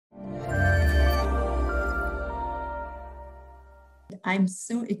I'm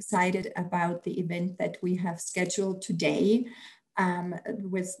so excited about the event that we have scheduled today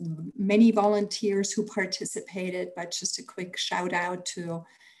with many volunteers who participated, but just a quick shout out to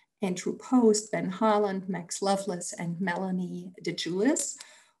Andrew Post, Ben Holland, Max Lovelace, and Melanie DeJulis,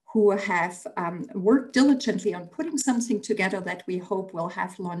 who have worked diligently on putting something together that we hope will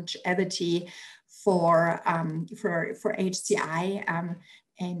have longevity for HCI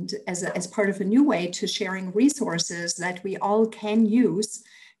and as part of a new way to sharing resources that we all can use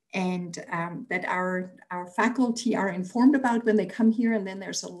and that our faculty are informed about when they come here, and then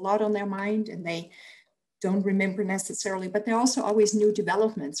there's a lot on their mind and they don't remember necessarily, but there are also always new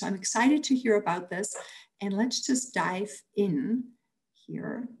developments. So I'm excited to hear about this, and let's just dive in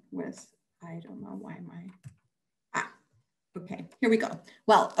here with, I don't know why okay, here we go.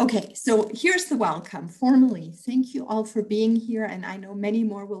 Well, okay, so here's the welcome. Formally, thank you all for being here, and I know many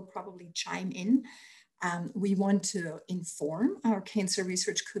more will probably chime in. We want to inform our cancer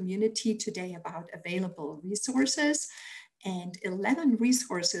research community today about available resources, and 11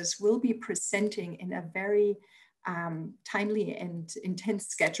 resources will be presenting in a very timely and intense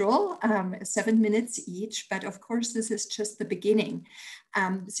schedule, 7 minutes each, but of course this is just the beginning.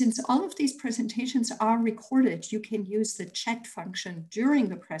 Since all of these presentations are recorded, you can use the chat function during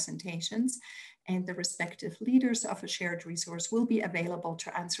the presentations, and the respective leaders of a shared resource will be available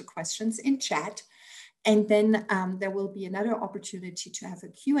to answer questions in chat. And then there will be another opportunity to have a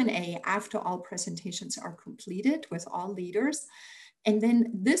Q&A after all presentations are completed with all leaders. And then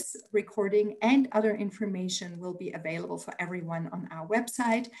this recording and other information will be available for everyone on our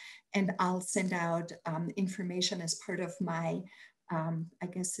website. And I'll send out information as part of my, I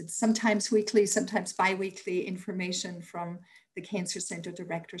guess it's sometimes weekly, sometimes bi-weekly information from the Cancer Center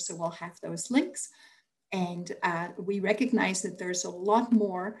Director. So we'll have those links. And we recognize that there's a lot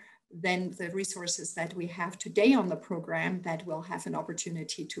more than the resources that we have today on the program that we'll have an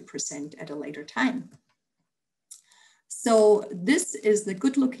opportunity to present at a later time. So this is the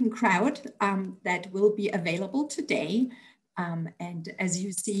good-looking crowd that will be available today. And as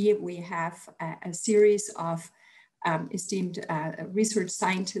you see, we have a series of esteemed research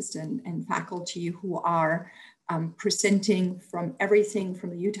scientists and faculty who are presenting from everything from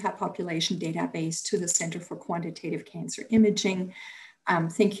the Utah Population Database to the Center for Quantitative Cancer Imaging.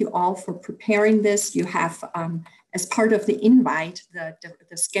 Thank you all for preparing this. You have, as part of the invite, the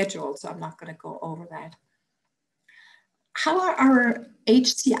schedule, so I'm not going to go over that. How are our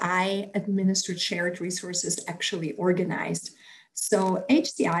HCI administered shared resources actually organized? So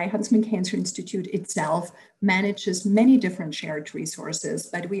HCI, Huntsman Cancer Institute itself, manages many different shared resources,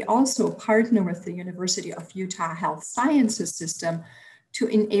 but we also partner with the University of Utah Health Sciences System to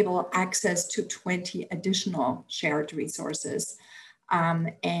enable access to 20 additional shared resources.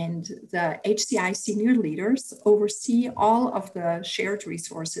 And the HCI senior leaders oversee all of the shared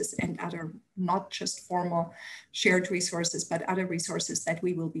resources and other, not just formal shared resources, but other resources that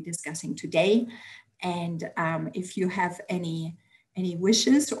we will be discussing today. And if you have any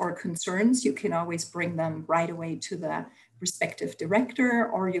wishes or concerns, you can always bring them right away to the respective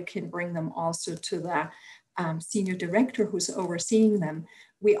director, or you can bring them also to the senior director who's overseeing them.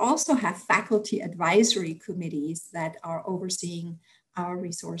 We also have faculty advisory committees that are overseeing our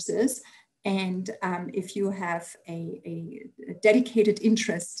resources. And if you have a dedicated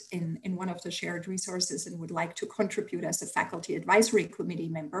interest in one of the shared resources and would like to contribute as a faculty advisory committee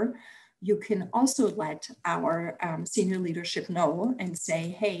member, you can also let our senior leadership know and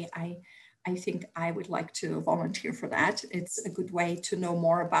say, hey, I think I would like to volunteer for that. It's a good way to know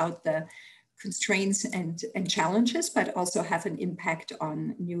more about the constraints and challenges, but also have an impact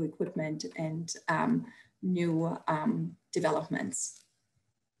on new equipment and new developments.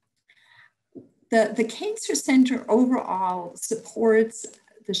 The Cancer Center overall supports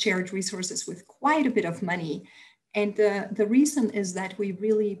the shared resources with quite a bit of money. And the reason is that we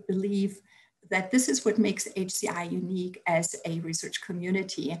really believe that this is what makes HCI unique as a research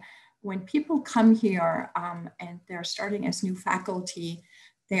community. When people come here and they're starting as new faculty,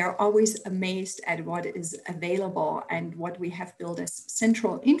 they are always amazed at what is available and what we have built as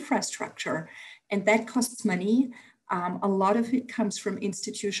central infrastructure. And that costs money. A lot of it comes from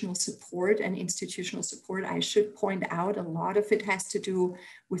institutional support, and institutional support, I should point out, a lot of it has to do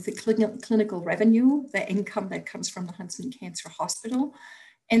with the clinical revenue, the income that comes from the Huntsman Cancer Hospital.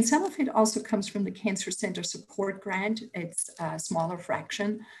 And some of it also comes from the Cancer Center Support Grant. It's a smaller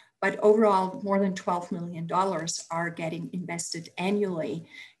fraction, but overall more than $12 million are getting invested annually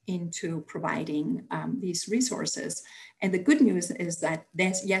into providing these resources. And the good news is that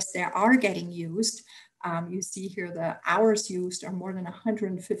yes, they are getting used. You see here the hours used are more than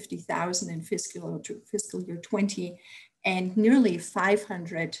 150,000 in fiscal year 20, and nearly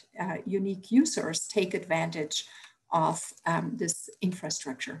 500 unique users take advantage of this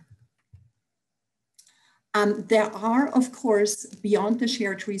infrastructure. There are, of course, beyond the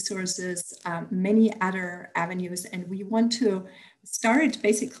shared resources, many other avenues, and we want to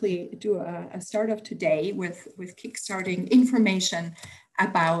do a start of today with kickstarting information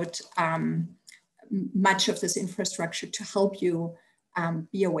about much of this infrastructure to help you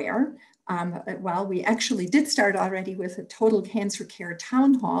be aware. Well, we actually did start already with a total cancer care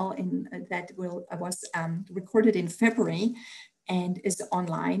town hall that was recorded in February and is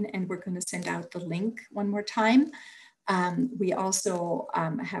online, and we're going to send out the link one more time. We also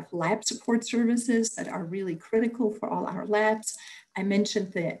have lab support services that are really critical for all our labs. I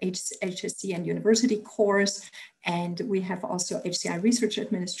mentioned the HSC and university course, and we have also HCI Research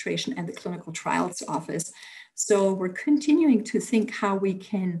Administration and the Clinical Trials Office. So we're continuing to think how we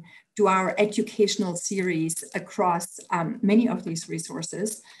can do our educational series across many of these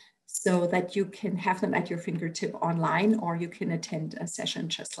resources, so that you can have them at your fingertip online, or you can attend a session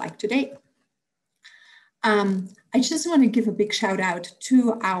just like today. I just want to give a big shout out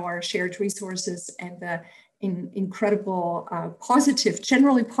to our shared resources and the incredible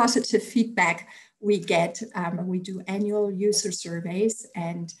generally positive feedback we get. We do annual user surveys,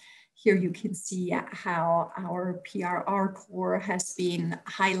 and here you can see how our PRR core has been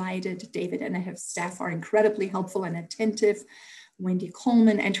highlighted. David and his staff are incredibly helpful and attentive. Wendy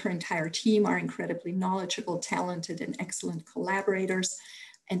Coleman and her entire team are incredibly knowledgeable, talented, and excellent collaborators.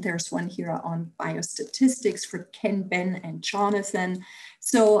 And there's one here on biostatistics for Ken, Ben, and Jonathan.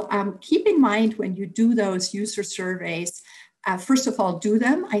 So keep in mind when you do those user surveys, first of all, do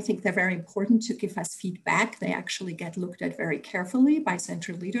them. I think they're very important to give us feedback. They actually get looked at very carefully by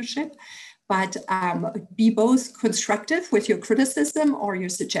central leadership. But be both constructive with your criticism or your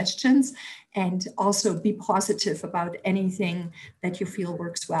suggestions, and also be positive about anything that you feel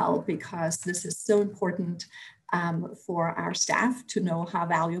works well, because this is so important for our staff to know how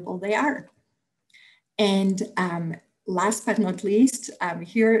valuable they are. And last but not least,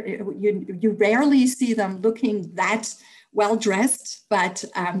 here you rarely see them looking that well-dressed, but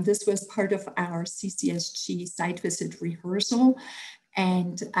this was part of our CCSG site visit rehearsal.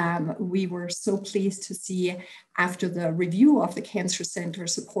 And we were so pleased to see, after the review of the Cancer Center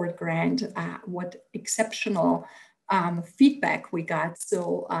Support Grant, what exceptional feedback we got.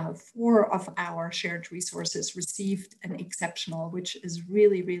 So 4 of our shared resources received an exceptional, which is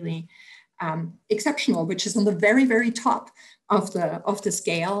really, really exceptional, which is on the very, very top of the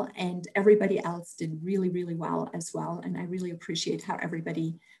scale. And everybody else did really, really well as well. And I really appreciate how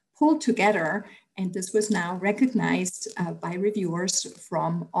everybody pulled together. And this was now recognized by reviewers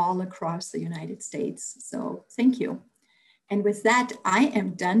from all across the United States. So thank you. And with that, I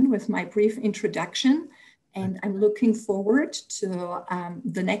am done with my brief introduction, and I'm looking forward to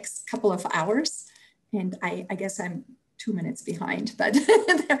the next couple of hours. And I guess I'm 2 minutes behind, but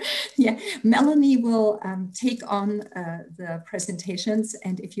yeah, Melanie will take on the presentations.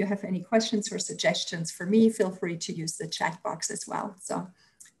 And if you have any questions or suggestions for me, feel free to use the chat box as well. So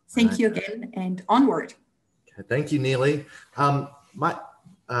thank you again, and onward. Okay, thank you, Neely.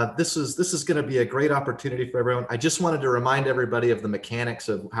 This is going to be a great opportunity for everyone. I just wanted to remind everybody of the mechanics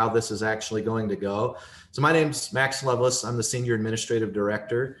of how this is actually going to go. So my name's Max Lovelace. I'm the Senior Administrative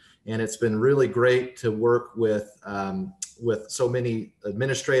Director, and it's been really great to work with so many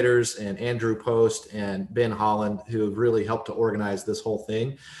administrators and Andrew Post and Ben Holland, who have really helped to organize this whole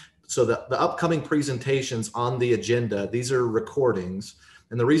thing. So the upcoming presentations on the agenda, these are recordings.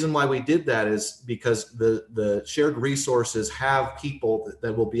 And the reason why we did that is because the shared resources have people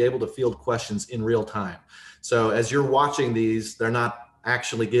that will be able to field questions in real time. So as you're watching these, they're not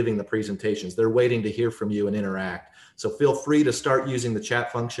actually giving the presentations. They're waiting to hear from you and interact. So feel free to start using the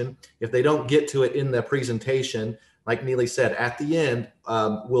chat function. If they don't get to it in the presentation, like Neely said, at the end,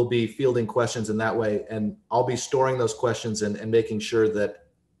 we'll be fielding questions in that way. And I'll be storing those questions and making sure that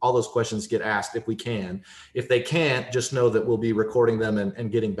all those questions get asked if we can. If they can't, just know that we'll be recording them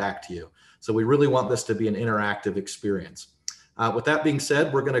and getting back to you. So we really want this to be an interactive experience. With that being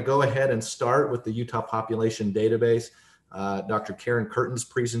said, we're going to go ahead and start with the Utah Population Database, Dr. Karen Curtin's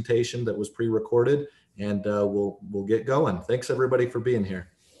presentation that was pre-recorded, and we'll get going. Thanks everybody for being here.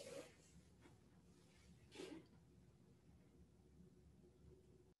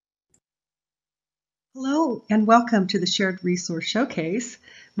 Hello and welcome to the Shared Resource Showcase.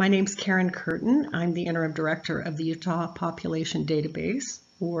 My name's Karen Curtin. I'm the Interim Director of the Utah Population Database,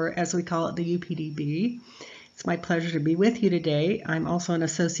 or as we call it, the UPDB. It's my pleasure to be with you today. I'm also an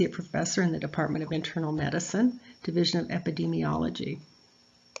associate professor in the Department of Internal Medicine, Division of Epidemiology.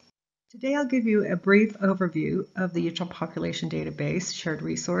 Today I'll give you a brief overview of the Utah Population Database shared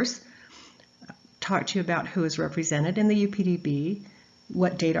resource, talk to you about who is represented in the UPDB,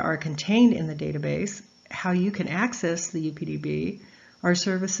 what data are contained in the database, how you can access the UPDB, our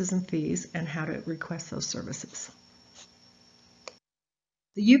services and fees, and how to request those services.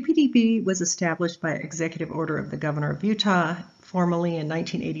 The UPDB was established by executive order of the Governor of Utah, formally in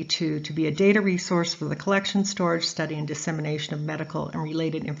 1982, to be a data resource for the collection, storage, study, and dissemination of medical and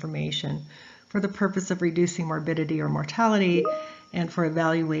related information for the purpose of reducing morbidity or mortality and for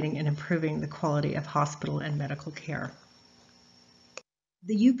evaluating and improving the quality of hospital and medical care.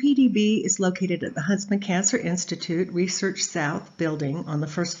 The UPDB is located at the Huntsman Cancer Institute Research South building on the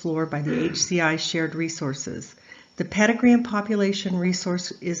first floor by the HCI Shared Resources. The Pedigram Population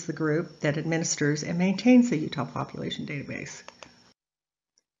Resource is the group that administers and maintains the Utah Population Database.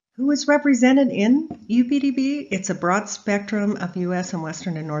 Who is represented in UPDB? It's a broad spectrum of U.S. and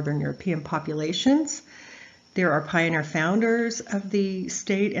Western and Northern European populations. There are pioneer founders of the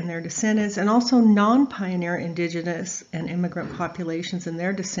state and their descendants, and also non-pioneer indigenous and immigrant populations and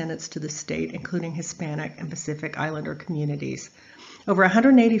their descendants to the state, including Hispanic and Pacific Islander communities. Over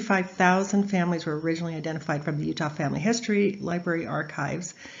 185,000 families were originally identified from the Utah Family History Library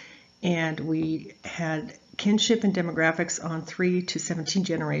archives, and we had kinship and demographics on 3 to 17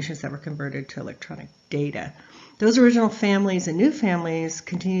 generations that were converted to electronic data. Those original families and new families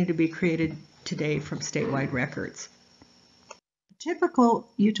continue to be created today from statewide records. A typical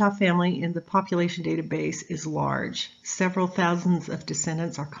Utah family in the population database is large. Several thousands of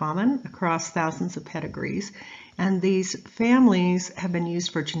descendants are common across thousands of pedigrees, and these families have been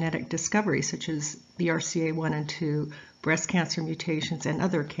used for genetic discovery, such as BRCA1 and 2, breast cancer mutations, and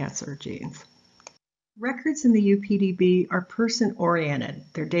other cancer genes. Records in the UPDB are person-oriented.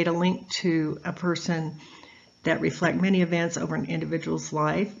 They're data linked to a person that reflect many events over an individual's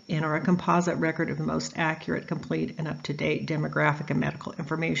life and are a composite record of the most accurate, complete, and up-to-date demographic and medical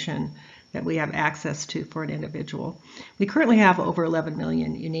information that we have access to for an individual. We currently have over 11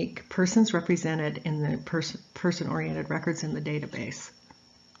 million unique persons represented in the person-oriented records in the database.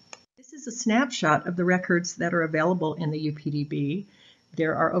 This is a snapshot of the records that are available in the UPDB.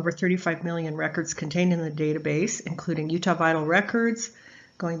 There are over 35 million records contained in the database, including Utah Vital records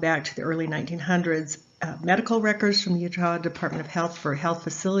going back to the early 1900s, medical records from the Utah Department of Health for health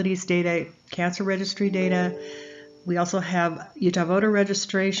facilities data, cancer registry data. We also have Utah voter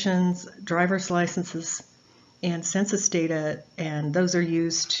registrations, driver's licenses, and census data, and those are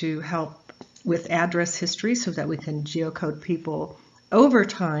used to help with address history so that we can geocode people over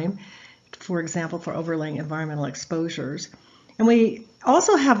time, for example, for overlaying environmental exposures. And we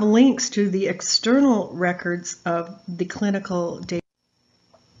also have links to the external records of the clinical data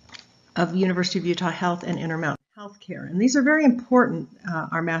of University of Utah Health and Intermountain Healthcare. And these are very important,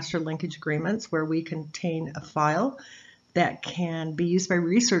 our master linkage agreements, where we contain a file that can be used by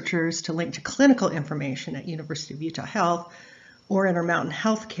researchers to link to clinical information at University of Utah Health or Intermountain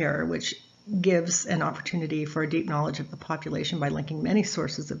Healthcare, which gives an opportunity for a deep knowledge of the population by linking many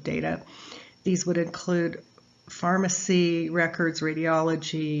sources of data. These would include pharmacy records,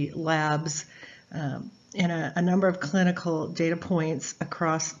 radiology, labs, and a number of clinical data points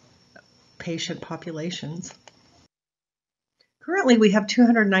across patient populations. Currently, we have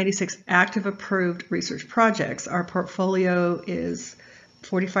 296 active approved research projects. Our portfolio is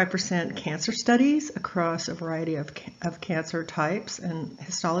 45% cancer studies across a variety of cancer types and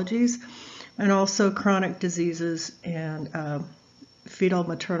histologies, and also chronic diseases and fetal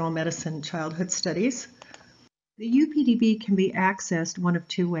maternal medicine childhood studies. The UPDB can be accessed one of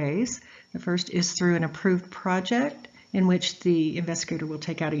two ways. The first is through an approved project in which the investigator will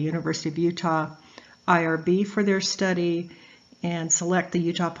take out a University of Utah IRB for their study and select the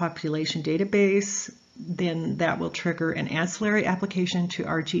Utah Population Database. Then that will trigger an ancillary application to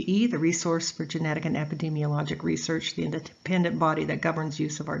RGE, the Resource for Genetic and Epidemiologic Research, the independent body that governs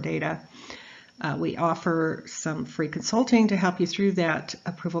use of our data. We offer some free consulting to help you through that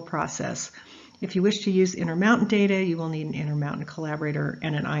approval process. If you wish to use Intermountain data, you will need an Intermountain collaborator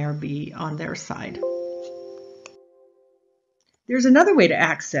and an IRB on their side. There's another way to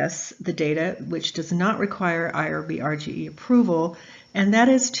access the data which does not require IRB RGE approval, and that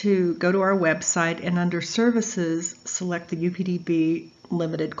is to go to our website and under Services, select the UPDB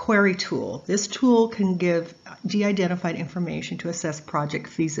Limited Query Tool. This tool can give de-identified information to assess project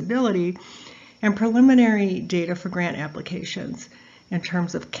feasibility and preliminary data for grant applications in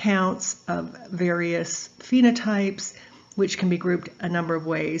terms of counts of various phenotypes, which can be grouped a number of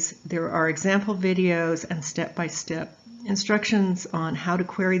ways. There are example videos and step-by-step instructions on how to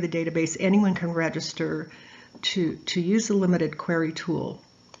query the database. Anyone can register to use the limited query tool.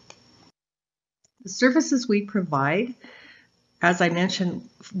 The services we provide, as I mentioned,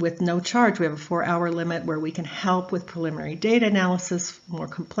 with no charge, we have a 4-hour limit where we can help with preliminary data analysis, more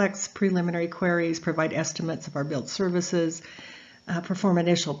complex preliminary queries, provide estimates of our billed services, perform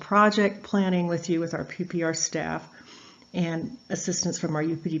initial project planning with you with our PPR staff, and assistance from our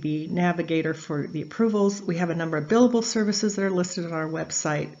UPDB navigator for the approvals. We have a number of billable services that are listed on our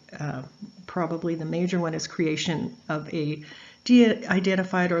website. Probably the major one is creation of a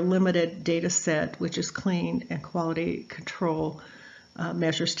de-identified or limited data set, which is cleaned, and quality control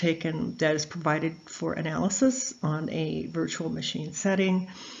measures taken that is provided for analysis on a virtual machine setting.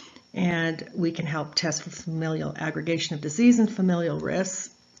 And we can help test for familial aggregation of disease and familial risks,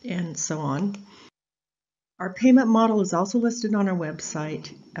 and so on. Our payment model is also listed on our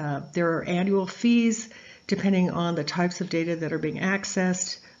website. There are annual fees depending on the types of data that are being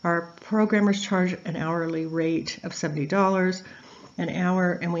accessed. Our programmers charge an hourly rate of $70 an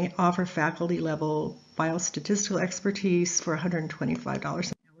hour, and we offer faculty level biostatistical expertise for $125 an hour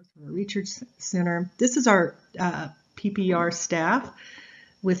for the research center. This is our PPR staff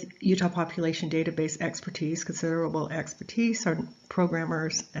with Utah Population Database expertise, considerable expertise, our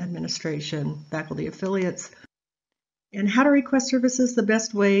programmers, administration, faculty affiliates. And how to request services, the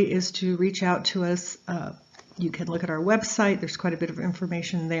best way is to reach out to us. You can look at our website, there's quite a bit of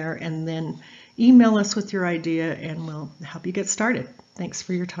information there, and then email us with your idea and we'll help you get started. Thanks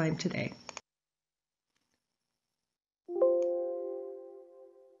for your time today.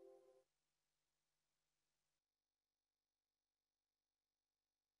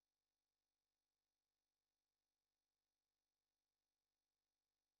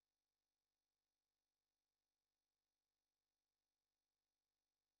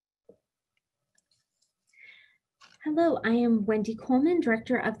 Hello, I am Wendy Coleman,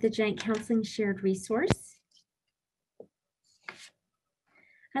 Director of the Giant Counseling Shared Resource.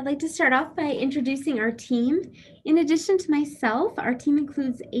 I'd like to start off by introducing our team. In addition to myself, our team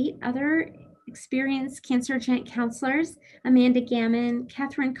includes 8 other experienced cancer giant counselors: Amanda Gammon,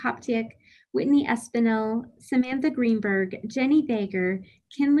 Catherine Koptiak, Whitney Espinel, Samantha Greenberg, Jenny Bager,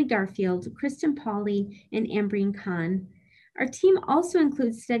 Kinley Garfield, Kristen Pauley, and Ambreen Khan. Our team also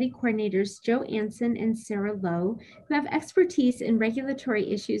includes study coordinators Joe Anson and Sarah Lowe, who have expertise in regulatory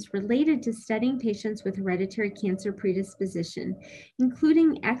issues related to studying patients with hereditary cancer predisposition,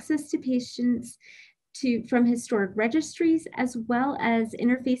 including access to patients from historic registries, as well as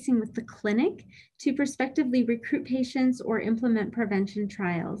interfacing with the clinic to prospectively recruit patients or implement prevention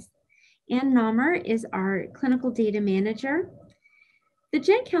trials. Ann Naumer is our clinical data manager. The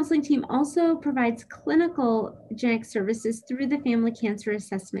genetic counseling team also provides clinical genetic services through the Family Cancer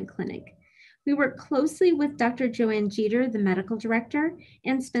Assessment Clinic. We work closely with Dr. Joanne Jeter, the medical director,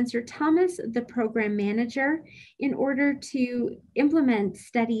 and Spencer Thomas, the program manager, in order to implement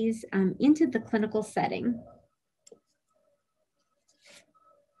studies into the clinical setting.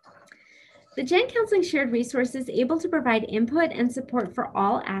 The Genetic Counseling Shared Resource is able to provide input and support for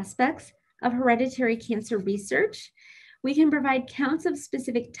all aspects of hereditary cancer research. We can provide counts of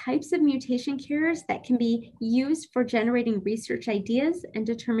specific types of mutation carriers that can be used for generating research ideas and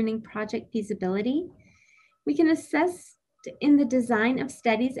determining project feasibility. We can assist in the design of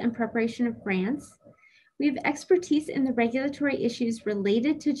studies and preparation of grants. We have expertise in the regulatory issues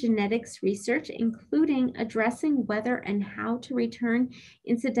related to genetics research, including addressing whether and how to return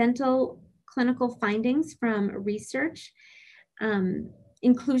incidental clinical findings from research,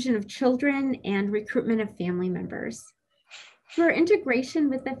 inclusion of children, and recruitment of family members. Through our integration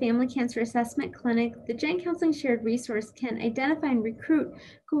with the Family Cancer Assessment Clinic, the Genetic Counseling Shared Resource can identify and recruit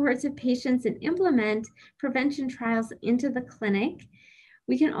cohorts of patients and implement prevention trials into the clinic.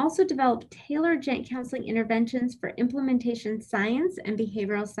 We can also develop tailored genetic counseling interventions for implementation science and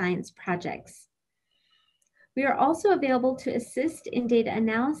behavioral science projects. We are also available to assist in data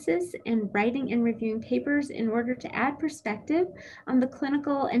analysis and writing and reviewing papers in order to add perspective on the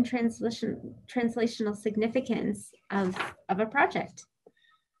clinical and translational significance of a project.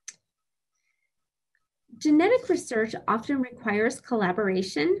 Genetic research often requires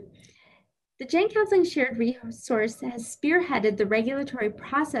collaboration. The Genetic Counseling Shared Resource has spearheaded the regulatory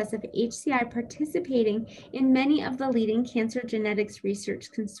process of HCI participating in many of the leading cancer genetics research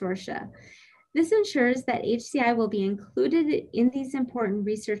consortia. This ensures that HCI will be included in these important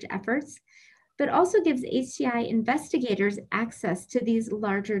research efforts, but also gives HCI investigators access to these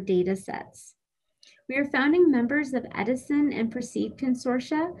larger data sets. We are founding members of Edison and Proceed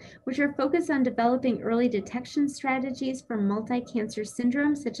Consortia, which are focused on developing early detection strategies for multi-cancer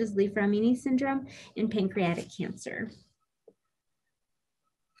syndromes such as Li-Fraumeni syndrome and pancreatic cancer.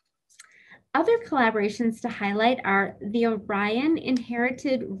 Other collaborations to highlight are the Orion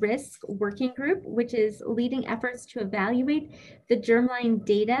Inherited Risk Working Group, which is leading efforts to evaluate the germline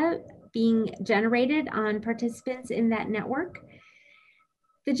data being generated on participants in that network.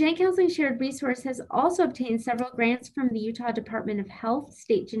 The Joint Counseling Shared Resource has also obtained several grants from the Utah Department of Health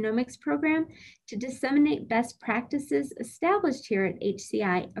State Genomics Program to disseminate best practices established here at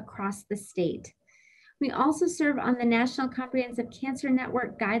HCI across the state. We also serve on the National Comprehensive Cancer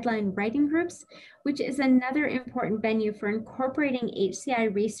Network Guideline Writing Groups, which is another important venue for incorporating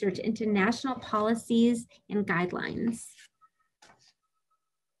HCI research into national policies and guidelines.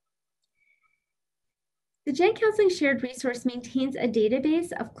 The Joint Counseling Shared Resource maintains a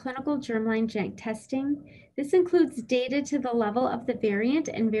database of clinical germline genetic testing. This includes data to the level of the variant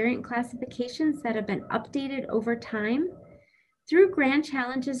and variant classifications that have been updated over time. Through Grand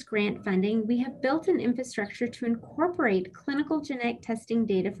Challenges grant funding, we have built an infrastructure to incorporate clinical genetic testing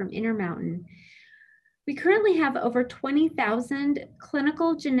data from Intermountain. We currently have over 20,000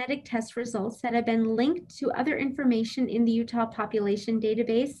 clinical genetic test results that have been linked to other information in the Utah population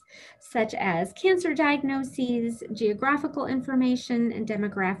database, such as cancer diagnoses, geographical information, and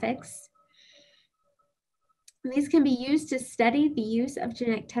demographics. These can be used to study the use of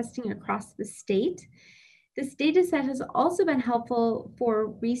genetic testing across the state. This data set has also been helpful for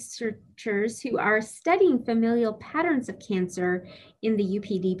researchers who are studying familial patterns of cancer in the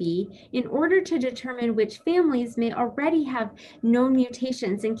UPDB in order to determine which families may already have known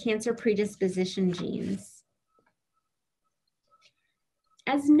mutations in cancer predisposition genes.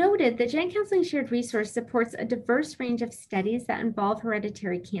 As noted, the Joint Counseling Shared Resource supports a diverse range of studies that involve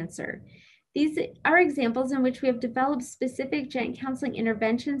hereditary cancer. These are examples in which we have developed specific genetic counseling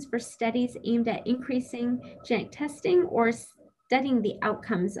interventions for studies aimed at increasing genetic testing or studying the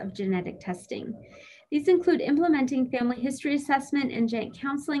outcomes of genetic testing. These include implementing family history assessment and genetic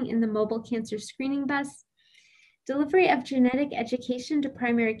counseling in the mobile cancer screening bus, delivery of genetic education to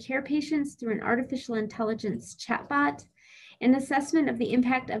primary care patients through an artificial intelligence chatbot, and assessment of the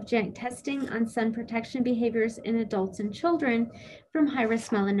impact of genetic testing on sun protection behaviors in adults and children from high-risk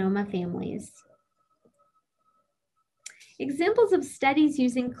melanoma families. Examples of studies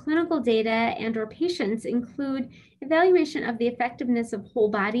using clinical data and/or patients include evaluation of the effectiveness of whole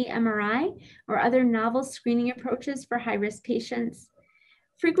body MRI or other novel screening approaches for high-risk patients,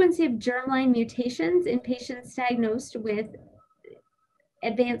 frequency of germline mutations in patients diagnosed with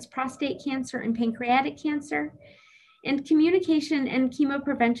advanced prostate cancer and pancreatic cancer, and communication and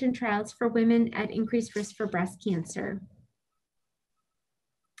chemoprevention trials for women at increased risk for breast cancer.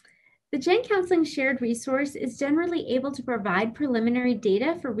 The Joint Counseling Shared Resource is generally able to provide preliminary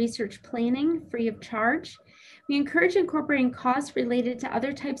data for research planning free of charge. We encourage incorporating costs related to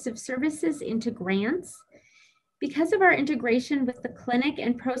other types of services into grants. Because of our integration with the clinic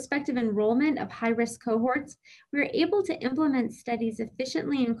and prospective enrollment of high-risk cohorts, we are able to implement studies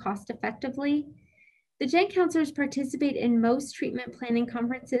efficiently and cost-effectively. The Joint Counselors participate in most treatment planning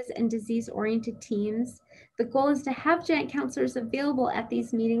conferences and disease-oriented teams. The goal is to have Joint Counselors available at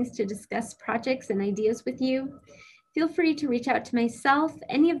these meetings to discuss projects and ideas with you. Feel free to reach out to myself,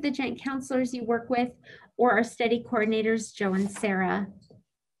 any of the Joint Counselors you work with, or our study coordinators, Joe and Sarah.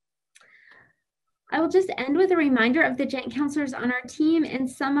 I will just end with a reminder of the Joint Counselors on our team and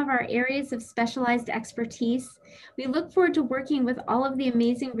some of our areas of specialized expertise. We look forward to working with all of the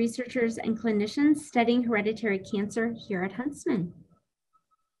amazing researchers and clinicians studying hereditary cancer here at Huntsman.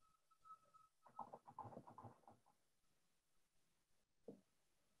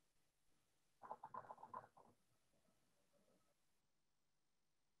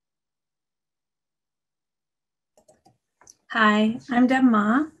 Hi, I'm Deb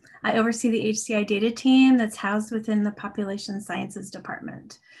Ma. I oversee the HCI data team that's housed within the Population Sciences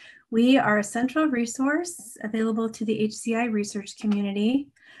Department. We are a central resource available to the HCI research community.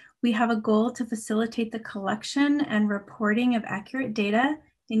 We have a goal to facilitate the collection and reporting of accurate data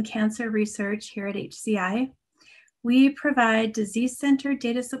in cancer research here at HCI. We provide disease-centered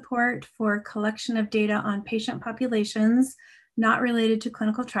data support for collection of data on patient populations not related to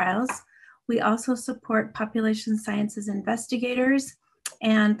clinical trials. We also support population sciences investigators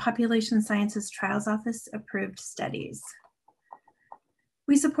and Population Sciences Trials Office approved studies.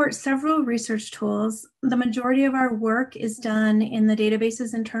 We support several research tools. The majority of our work is done in the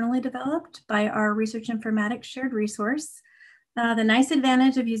databases internally developed by our Research Informatics Shared Resource. The nice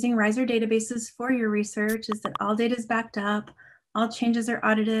advantage of using RISER databases for your research is that all data is backed up, All changes are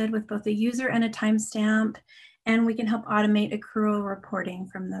audited with both a user and a timestamp, and we can help automate accrual reporting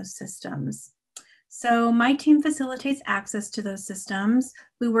from those systems. So my team facilitates access to those systems.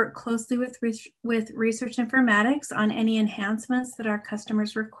 We work closely with research informatics on any enhancements that our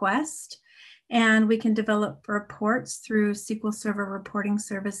customers request, and we can develop reports through SQL Server reporting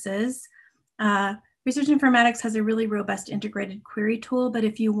services. Research informatics has a really robust integrated query tool, but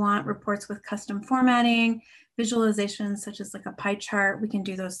if you want reports with custom formatting, visualizations such as like a pie chart, we can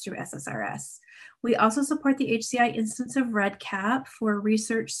do those through SSRS. We also support the HCI instance of REDCap for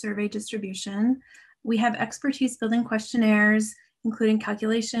research survey distribution. We have expertise building questionnaires, including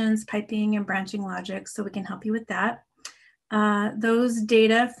calculations, piping, and branching logic, so we can help you with that. Those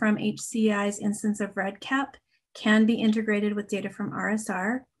data from HCI's instance of REDCap can be integrated with data from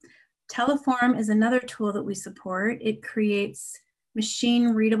RSR. Teleform is another tool that we support. It creates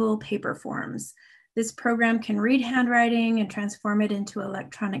machine-readable paper forms. This program can read handwriting and transform it into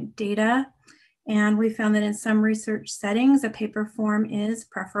electronic data. And we found that in some research settings, a paper form is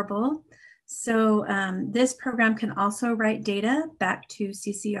preferable. So this program can also write data back to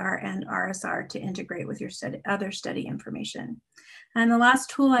CCR and RSR to integrate with your other study information. And the last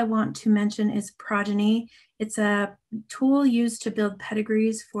tool I want to mention is Progeny. It's a tool used to build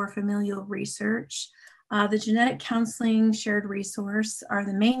pedigrees for familial research. The genetic counseling shared resource are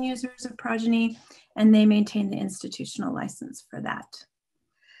the main users of Progeny, and they maintain the institutional license for that.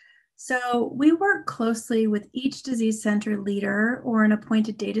 So we work closely with each disease center leader or an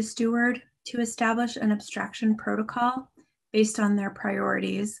appointed data steward to establish an abstraction protocol based on their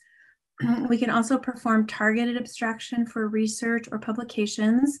priorities. We can also perform targeted abstraction for research or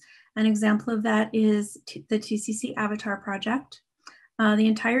publications. An example of that is the TCC Avatar project. The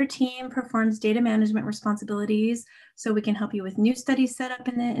entire team performs data management responsibilities, so we can help you with new studies set up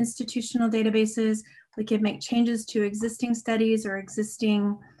in the institutional databases. We can make changes to existing studies or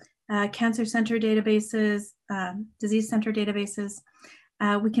existing cancer center databases, disease center databases.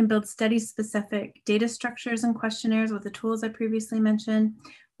 We can build study-specific data structures and questionnaires with the tools I previously mentioned.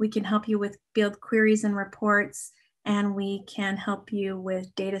 We can help you with build queries and reports, and we can help you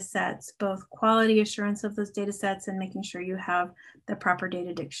with data sets, both quality assurance of those data sets and making sure you have the proper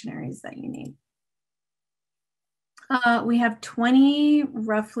data dictionaries that you need. We have 20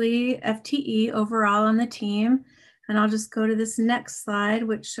 roughly FTE overall on the team, and I'll just go to this next slide,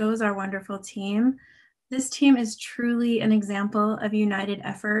 which shows our wonderful team. This team is truly an example of united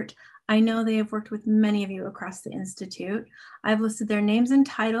effort. I know they have worked with many of you across the Institute. I've listed their names and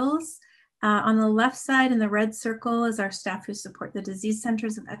titles. On the left side in the red circle is our staff who support the disease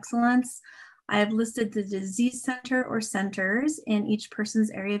centers of excellence. I have listed the disease center or centers in each person's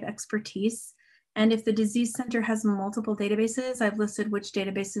area of expertise. And if the disease center has multiple databases, I've listed which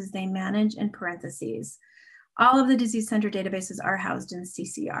databases they manage in parentheses. All of the disease center databases are housed in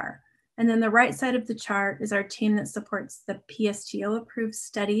CCR. And then the right side of the chart is our team that supports the PSTO approved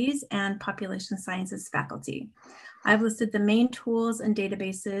studies and population sciences faculty. I've listed the main tools and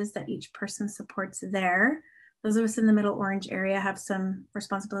databases that each person supports there. Those of us in the middle orange area have some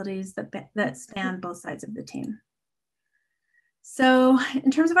responsibilities that span both sides of the team. So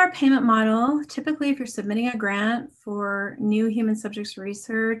in terms of our payment model, typically if you're submitting a grant for new human subjects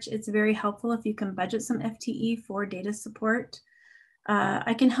research, it's very helpful if you can budget some FTE for data support.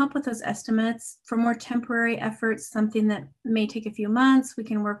 I can help with those estimates. For more temporary efforts, something that may take a few months, we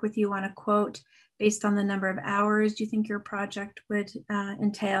can work with you on a quote based on the number of hours you think your project would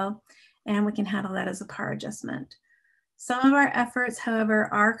entail, and we can handle that as a par adjustment. Some of our efforts, however,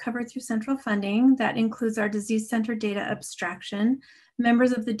 are covered through central funding. That includes our disease center data abstraction.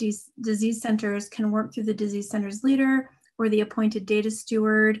 Members of the disease centers can work through the disease center's leader or the appointed data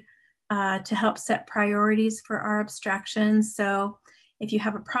steward to help set priorities for our abstractions. So if you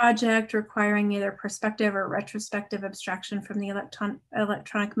have a project requiring either prospective or retrospective abstraction from the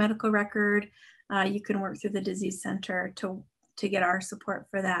electronic medical record, you can work through the disease center to get our support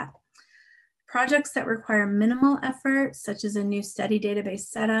for that. Projects that require minimal effort, such as a new study database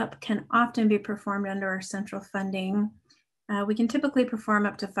setup, can often be performed under our central funding. We can typically perform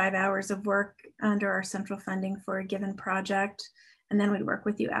up to 5 hours of work under our central funding for a given project, and then we'd work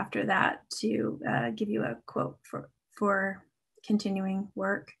with you after that to give you a quote for continuing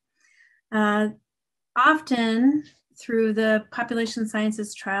work. Often through the Population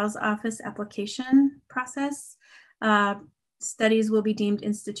Sciences Trials Office application process, studies will be deemed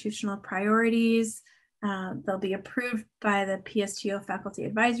institutional priorities. They'll be approved by the PSTO Faculty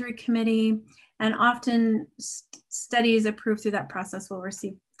Advisory Committee, and often studies approved through that process will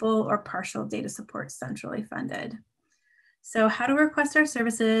receive full or partial data support centrally funded. So how to request our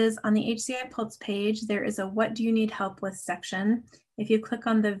services? On the HCI Pulse page, there is a What Do You Need Help With section. If you click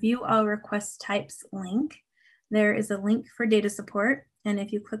on the View All Request Types link, there is a link for data support. And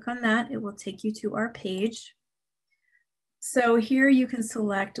if you click on that, it will take you to our page. So here you can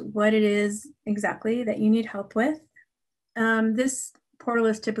select what it is exactly that you need help with. This portal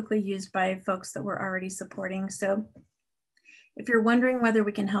is typically used by folks that we're already supporting. So if you're wondering whether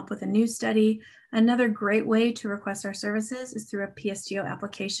we can help with a new study, another great way to request our services is through a PSTO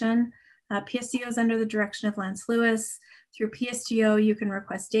application. PSTO is under the direction of Lance Lewis. Through PSTO, you can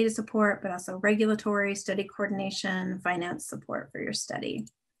request data support, but also regulatory, study coordination, finance support for your study.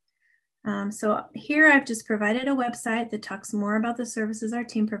 So here I've just provided a website that talks more about the services our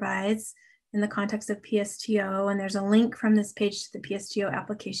team provides in the context of PSTO, and there's a link from this page to the PSTO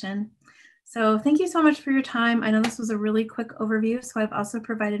application. So thank you so much for your time. I know this was a really quick overview, so I've also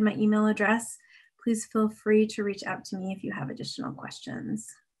provided my email address. Please feel free to reach out to me if you have additional questions.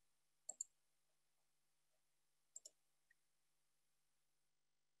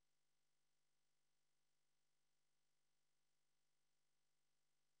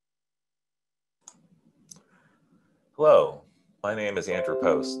 Hello, my name is Andrew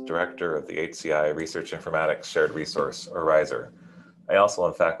Post, Director of the HCI Research Informatics Shared Resource, or RISER. I also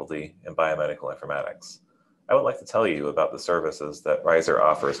am faculty in biomedical informatics. I would like to tell you about the services that RISER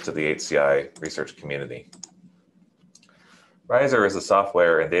offers to the HCI research community. RISER is a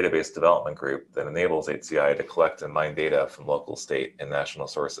software and database development group that enables HCI to collect and mine data from local, state, and national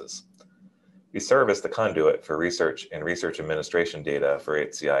sources. We serve as the conduit for research and research administration data for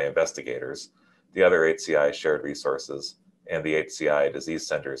HCI investigators, the other HCI shared resources, and the HCI disease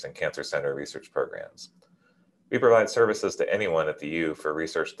centers and cancer center research programs. We provide services to anyone at the U for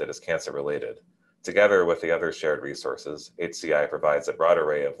research that is cancer related. Together with the other shared resources, HCI provides a broad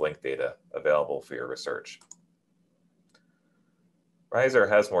array of linked data available for your research. RISER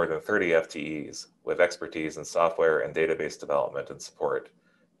has more than 30 FTEs with expertise in software and database development and support,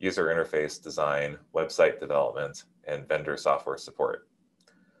 user interface design, website development, and vendor software support.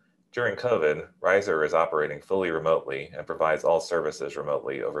 During COVID, RISER is operating fully remotely and provides all services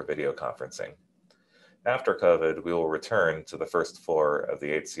remotely over video conferencing. After COVID, we will return to the first floor of the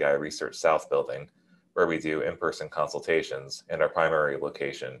HCI Research South building, where we do in-person consultations, and our primary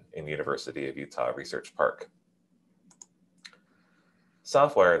location in University of Utah Research Park.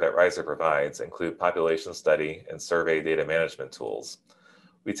 Software that RISER provides include population study and survey data management tools.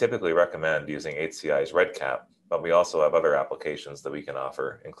 We typically recommend using HCI's REDCap, but we also have other applications that we can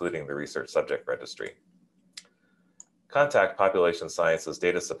offer, including the Research Subject Registry. Contact Population Sciences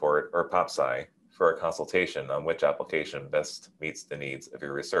Data Support, or PopSci, for a consultation on which application best meets the needs of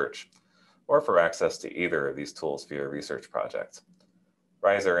your research, or for access to either of these tools for your research project.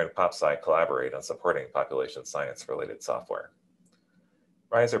 RISER and PopSci collaborate on supporting population science-related software.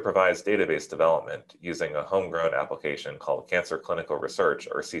 RISER provides database development using a homegrown application called Cancer Clinical Research,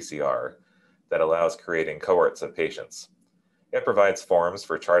 or CCR, that allows creating cohorts of patients. It provides forms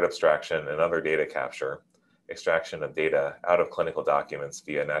for chart abstraction and other data capture, extraction of data out of clinical documents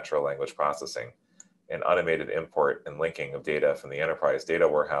via natural language processing, and automated import and linking of data from the enterprise data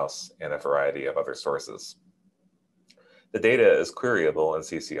warehouse and a variety of other sources. The data is queryable in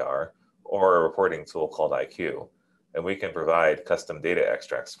CCR or a reporting tool called IQ, and we can provide custom data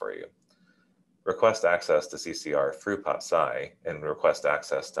extracts for you. Request access to CCR through PopSci and request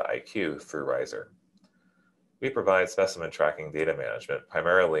access to IQ through RISER. We provide specimen tracking data management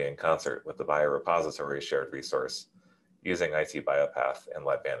primarily in concert with the biorepository shared resource using IT BioPath and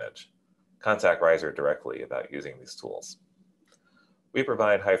LabVantage. Contact RISER directly about using these tools. We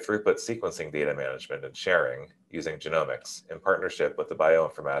provide high throughput sequencing data management and sharing using genomics in partnership with the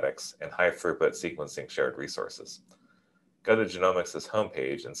bioinformatics and high throughput sequencing shared resources. Go to Genomics'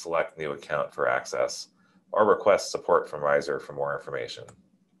 homepage and select New Account for access, or request support from RISER for more information.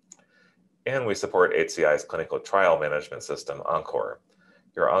 And we support HCI's clinical trial management system, Encore.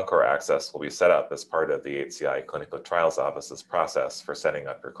 Your Encore access will be set up as part of the HCI Clinical Trials Office's process for setting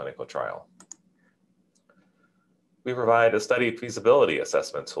up your clinical trial. We provide a study feasibility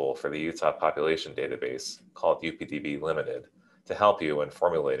assessment tool for the Utah Population Database called UPDB Limited to help you in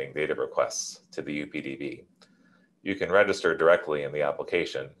formulating data requests to the UPDB. You can register directly in the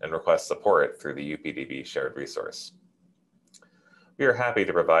application and request support through the UPDB shared resource. We are happy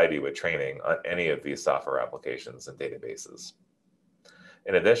to provide you with training on any of these software applications and databases.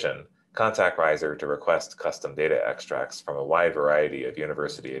 In addition, contact RISER to request custom data extracts from a wide variety of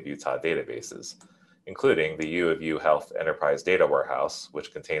University of Utah databases, including the U of U Health Enterprise Data Warehouse,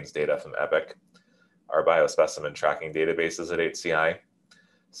 which contains data from EPIC, our biospecimen tracking databases at HCI,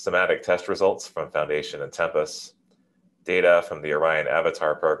 somatic test results from Foundation and Tempus, data from the Orion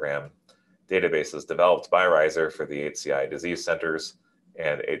Avatar program, databases developed by Riser for the HCI disease centers,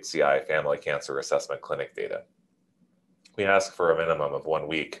 and HCI family cancer assessment clinic data. We ask for a minimum of 1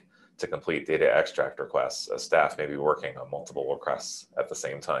 week to complete data extract requests, as staff may be working on multiple requests at the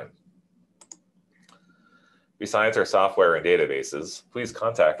same time. Besides our software and databases, please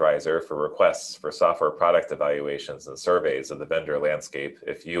contact Riser for requests for software product evaluations and surveys of the vendor landscape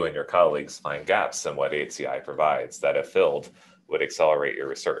if you and your colleagues find gaps in what HCI provides that, if filled, would accelerate your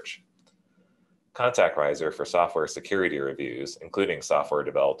research. Contact Riser for software security reviews, including software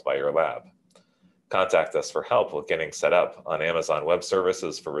developed by your lab. Contact us for help with getting set up on Amazon Web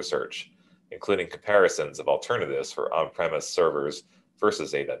Services for research, including comparisons of alternatives for on-premise servers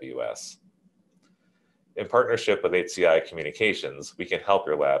versus AWS. In partnership with HCI Communications, we can help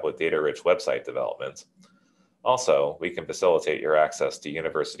your lab with data-rich website development. Also, we can facilitate your access to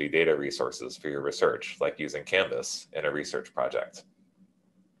university data resources for your research, like using Canvas in a research project.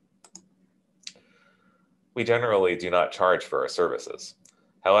 We generally do not charge for our services.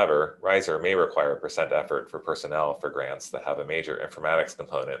 However, Riser may require % effort for personnel for grants that have a major informatics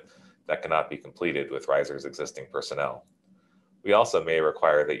component that cannot be completed with Riser's existing personnel. We also may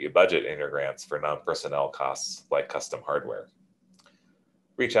require that you budget in your grants for non-personnel costs like custom hardware.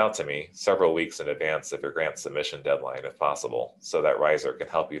 Reach out to me several weeks in advance of your grant submission deadline if possible, so that Riser can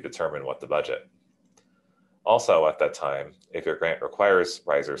help you determine what to budget. Also at that time, if your grant requires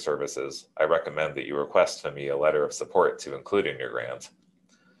Riser services, I recommend that you request from me a letter of support to include in your grant.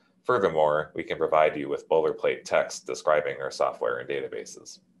 Furthermore, we can provide you with boilerplate text describing our software and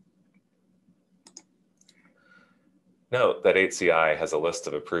databases. Note that HCI has a list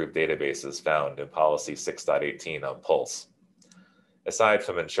of approved databases found in Policy 6.18 on Pulse. Aside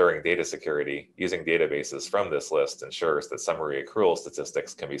from ensuring data security, using databases from this list ensures that summary accrual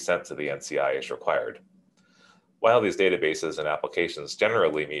statistics can be sent to the NCI as required. While these databases and applications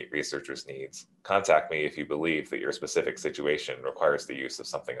generally meet researchers' needs, contact me if you believe that your specific situation requires the use of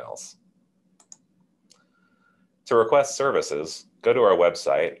something else. To request services, go to our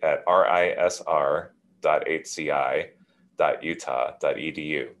website at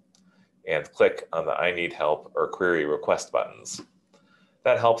risr.hci.utah.edu and click on the I Need Help or Query Request buttons.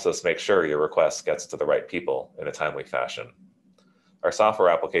 That helps us make sure your request gets to the right people in a timely fashion. Our software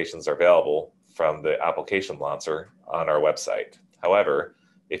applications are available from the application launcher on our website. However,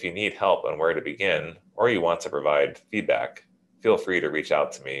 if you need help on where to begin, or you want to provide feedback, feel free to reach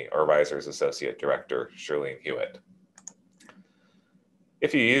out to me or Riser's Associate Director, Shirlene Hewitt.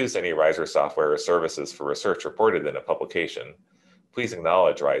 If you use any Riser software or services for research reported in a publication, please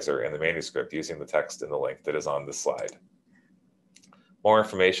acknowledge Riser in the manuscript using the text in the link that is on this slide. More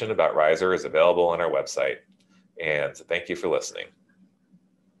information about Riser is available on our website, and thank you for listening.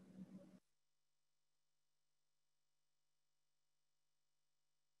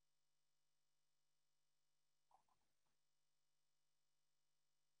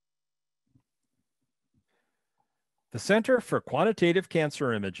 The Center for Quantitative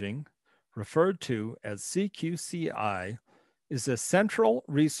Cancer Imaging, referred to as CQCI, is a central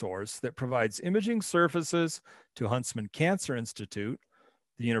resource that provides imaging services to Huntsman Cancer Institute,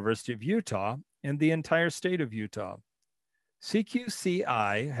 the University of Utah, and the entire state of Utah.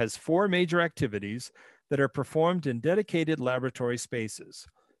 CQCI has 4 major activities that are performed in dedicated laboratory spaces,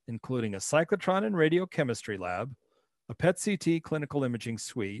 including a cyclotron and radiochemistry lab, a PET-CT clinical imaging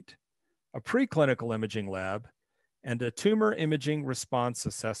suite, a preclinical imaging lab, and a tumor imaging response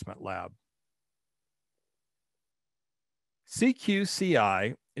assessment lab.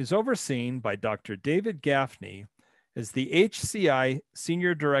 CQCI is overseen by Dr. David Gaffney as the HCI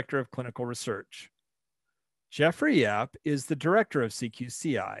Senior Director of Clinical Research. Jeffrey Yap is the Director of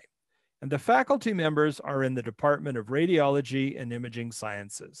CQCI, and the faculty members are in the Department of Radiology and Imaging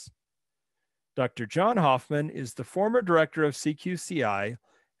Sciences. Dr. John Hoffman is the former Director of CQCI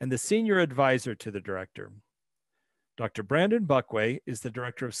and the Senior Advisor to the Director. Dr. Brandon Buckway is the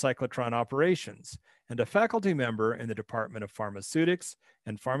Director of Cyclotron Operations and a faculty member in the Department of Pharmaceutics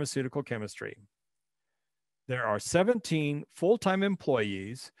and Pharmaceutical Chemistry. There are 17 full-time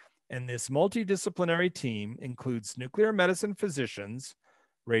employees, and this multidisciplinary team includes nuclear medicine physicians,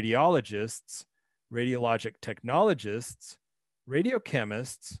 radiologists, radiologic technologists,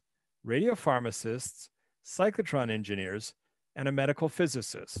 radiochemists, radiopharmacists, cyclotron engineers, and a medical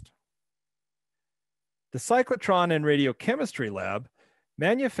physicist. The Cyclotron and Radiochemistry Lab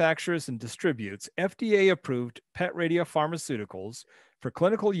manufactures and distributes FDA-approved PET radiopharmaceuticals for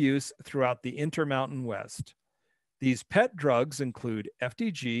clinical use throughout the Intermountain West. These PET drugs include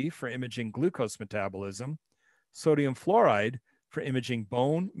FDG for imaging glucose metabolism, sodium fluoride for imaging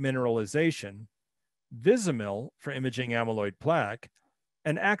bone mineralization, Vizamyl for imaging amyloid plaque,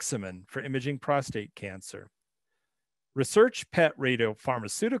 and Axamin for imaging prostate cancer. Research PET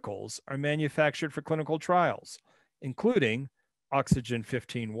radiopharmaceuticals are manufactured for clinical trials, including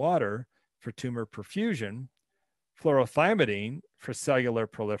oxygen-15 water for tumor perfusion, fluorothymidine for cellular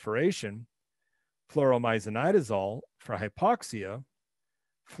proliferation, fluoromyzonidazole for hypoxia,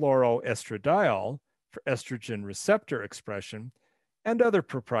 fluoroestradiol for estrogen receptor expression, and other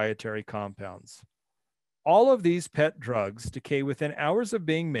proprietary compounds. All of these PET drugs decay within hours of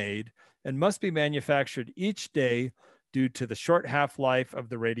being made and must be manufactured each day due to the short half-life of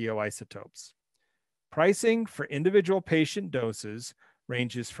the radioisotopes. Pricing for individual patient doses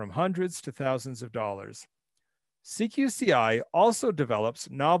ranges from hundreds to thousands of dollars. CQCI also develops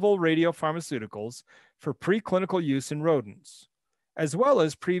novel radiopharmaceuticals for preclinical use in rodents, as well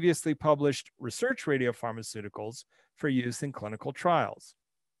as previously published research radiopharmaceuticals for use in clinical trials.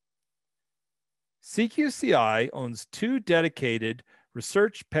 CQCI owns 2 dedicated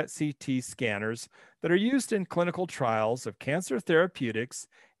research PET-CT scanners that are used in clinical trials of cancer therapeutics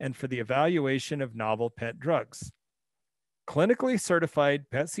and for the evaluation of novel PET drugs. Clinically certified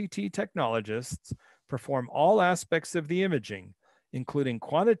PET-CT technologists perform all aspects of the imaging, including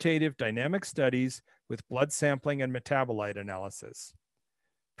quantitative dynamic studies with blood sampling and metabolite analysis.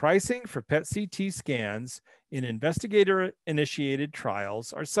 Pricing for PET-CT scans in investigator-initiated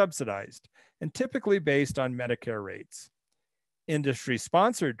trials are subsidized and typically based on Medicare rates.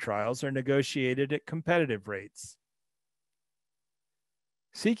 Industry-sponsored trials are negotiated at competitive rates.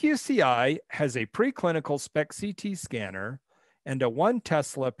 CQCI has a preclinical SPECT-CT scanner and a 1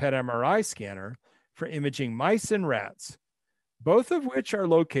 Tesla PET-MRI scanner for imaging mice and rats, both of which are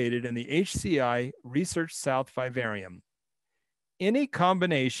located in the HCI Research South Vivarium. Any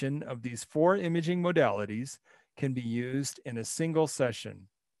combination of these 4 imaging modalities can be used in a single session.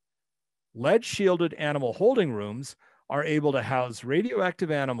 Lead-shielded animal holding rooms are able to house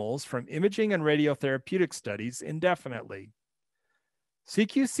radioactive animals from imaging and radiotherapeutic studies indefinitely.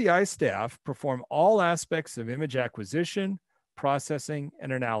 CQCI staff perform all aspects of image acquisition, processing,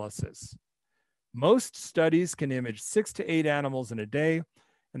 and analysis. Most studies can image 6 to 8 animals in a day,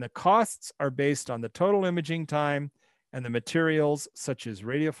 and the costs are based on the total imaging time and the materials such as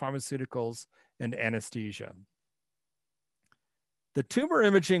radiopharmaceuticals and anesthesia. The Tumor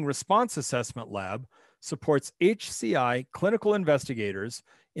Imaging Response Assessment Lab supports HCI clinical investigators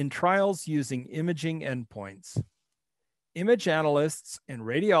in trials using imaging endpoints. Image analysts and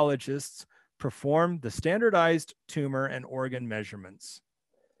radiologists perform the standardized tumor and organ measurements.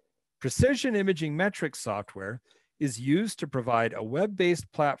 Precision imaging metrics software is used to provide a web-based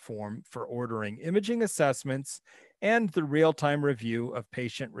platform for ordering imaging assessments and the real-time review of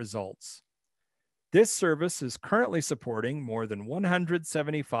patient results. This service is currently supporting more than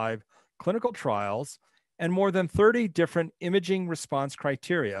 175 clinical trials and more than 30 different imaging response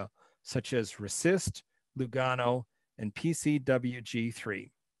criteria, such as RECIST, Lugano, and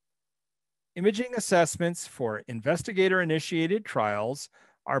PCWG3. Imaging assessments for investigator-initiated trials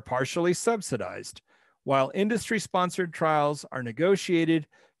are partially subsidized, while industry-sponsored trials are negotiated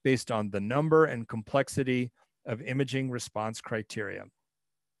based on the number and complexity of imaging response criteria.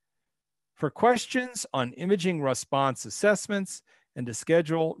 For questions on imaging response assessments and to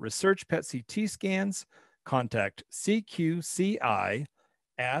schedule research PET-CT scans, contact CQCI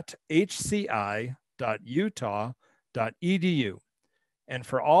at hci.utah.edu. And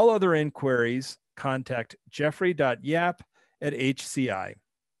for all other inquiries, contact jeffrey.yap@hci.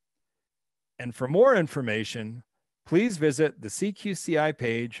 And for more information, please visit the CQCI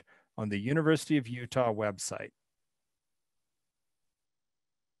page on the University of Utah website.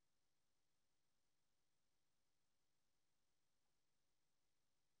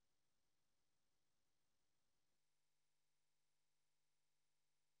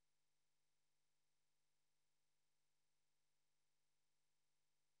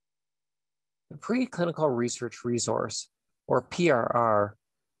 The Preclinical Research Resource, or PRR,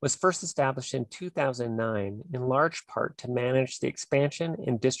 was first established in 2009 in large part to manage the expansion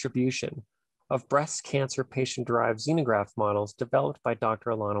and distribution of breast cancer patient-derived xenograft models developed by Dr.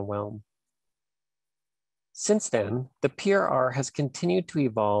 Alana Whelm. Since then, the PRR has continued to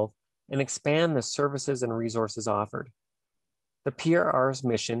evolve and expand the services and resources offered. The PRR's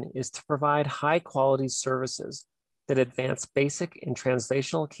mission is to provide high-quality services that advance basic and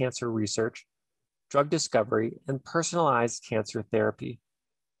translational cancer research, drug discovery, and personalized cancer therapy.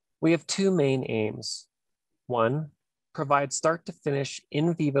 We have 2 main aims. 1, provide start to finish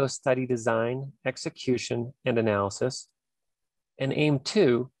in vivo study design, execution, and analysis. And aim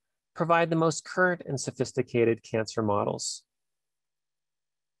 2, provide the most current and sophisticated cancer models.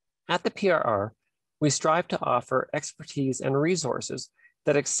 At the PRR, We strive to offer expertise and resources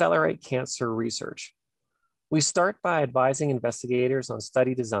that accelerate cancer research. We start by advising investigators on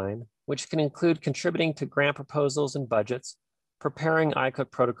study design, which can include contributing to grant proposals and budgets, preparing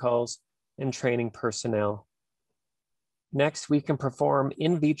ICOOC protocols, and training personnel. Next, we can perform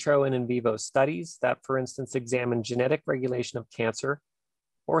in vitro and in vivo studies that, for instance, examine genetic regulation of cancer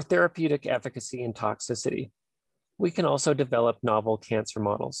or therapeutic efficacy and toxicity. We can also develop novel cancer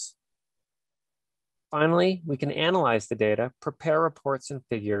models. Finally, we can analyze the data, prepare reports and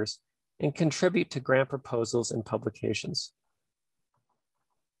figures, and contribute to grant proposals and publications.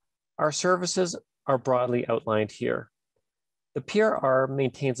 Our services are broadly outlined here. The PRR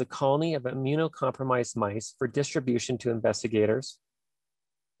maintains a colony of immunocompromised mice for distribution to investigators.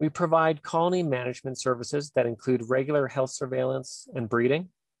 We provide colony management services that include regular health surveillance and breeding.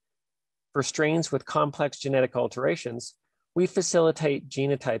 For strains with complex genetic alterations, we facilitate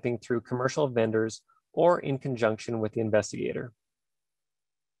genotyping through commercial vendors or in conjunction with the investigator.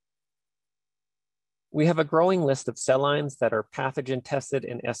 We have a growing list of cell lines that are pathogen tested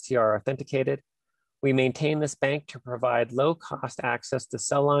and STR authenticated. We maintain this bank to provide low-cost access to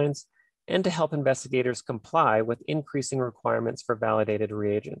cell lines and to help investigators comply with increasing requirements for validated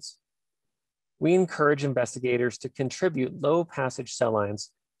reagents. We encourage investigators to contribute low-passage cell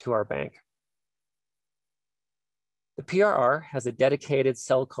lines to our bank. The PRR has a dedicated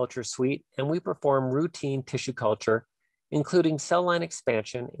cell culture suite, and we perform routine tissue culture, including cell line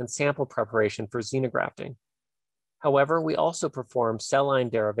expansion and sample preparation for xenografting. However, we also perform cell line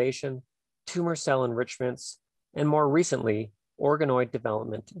derivation, tumor cell enrichments, and more recently, organoid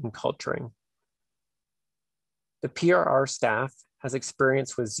development and culturing. The PRR staff has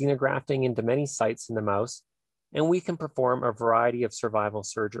experience with xenografting into many sites in the mouse, and we can perform a variety of survival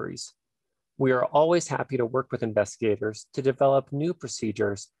surgeries. We are always happy to work with investigators to develop new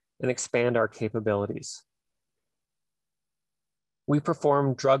procedures and expand our capabilities. We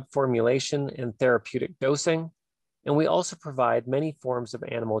perform drug formulation and therapeutic dosing, and we also provide many forms of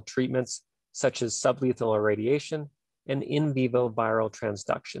animal treatments, such as sublethal irradiation and in vivo viral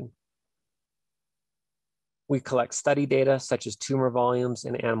transduction. We collect study data, such as tumor volumes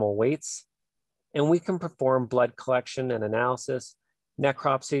and animal weights, and we can perform blood collection and analysis,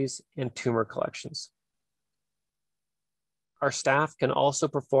 necropsies, and tumor collections. Our staff can also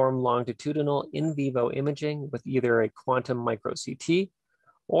perform longitudinal in vivo imaging with either a quantum micro CT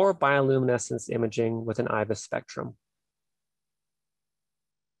or bioluminescence imaging with an IVUS spectrum.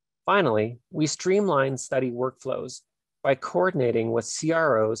 Finally, we streamline study workflows by coordinating with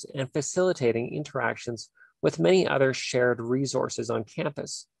CROs and facilitating interactions with many other shared resources on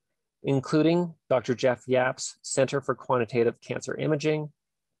campus, including Dr. Jeff Yap's Center for Quantitative Cancer Imaging,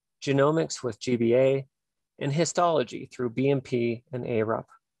 genomics with GBA, and histology through BMP and ARUP.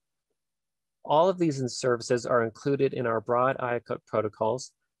 All of these services are included in our broad IACUC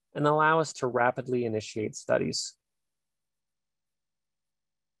protocols and allow us to rapidly initiate studies.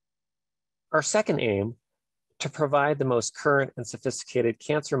 Our second aim, to provide the most current and sophisticated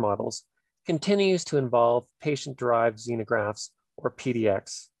cancer models, continues to involve patient-derived xenografts, or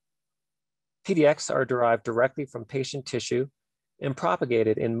PDX. PDX are derived directly from patient tissue and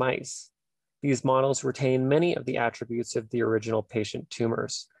propagated in mice. These models retain many of the attributes of the original patient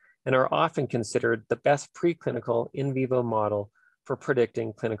tumors and are often considered the best preclinical in vivo model for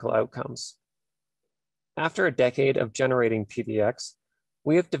predicting clinical outcomes. After a decade of generating PDX,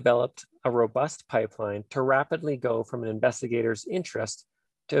 we have developed a robust pipeline to rapidly go from an investigator's interest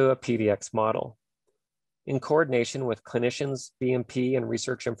to a PDX model. In coordination with clinicians, BMP, and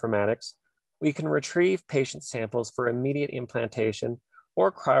research informatics, we can retrieve patient samples for immediate implantation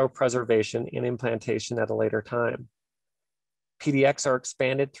or cryopreservation and implantation at a later time. PDX are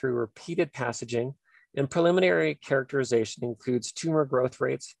expanded through repeated passaging, and preliminary characterization includes tumor growth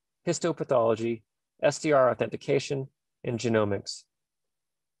rates, histopathology, SDR authentication, and genomics.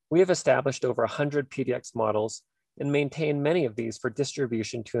 We have established over 100 PDX models and maintain many of these for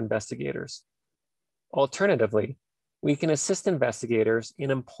distribution to investigators. Alternatively, we can assist investigators in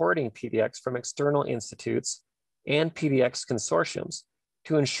importing PDX from external institutes and PDX consortiums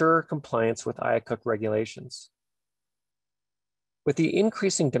to ensure compliance with IACUC regulations. With the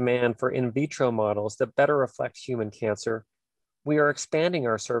increasing demand for in vitro models that better reflect human cancer, we are expanding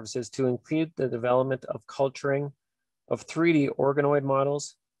our services to include the development of culturing of 3D organoid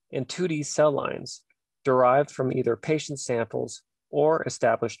models and 2D cell lines derived from either patient samples or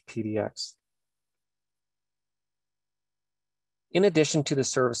established PDX. In addition to the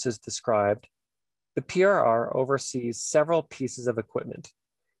services described, the PRR oversees several pieces of equipment,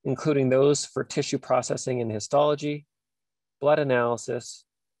 including those for tissue processing and histology, blood analysis,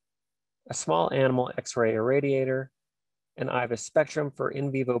 a small animal X-ray irradiator, an IVUS spectrum for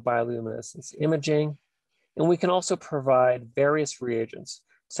in vivo bioluminescence imaging, and we can also provide various reagents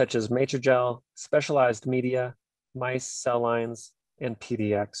such as Matrigel, specialized media, mice cell lines, and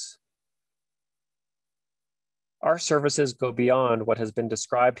PDX. Our services go beyond what has been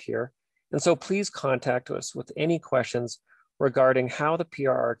described here, and so please contact us with any questions regarding how the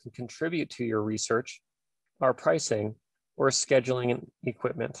PRR can contribute to your research, our pricing, or scheduling and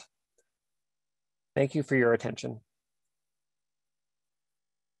equipment. Thank you for your attention.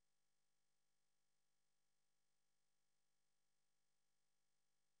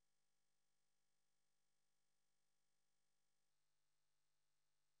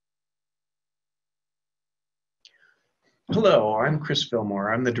 Hello, I'm Chris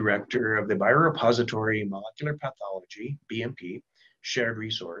Fillmore. I'm the director of the Biorepository Molecular Pathology, BMP, shared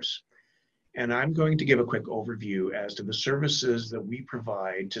resource. And I'm going to give a quick overview as to the services that we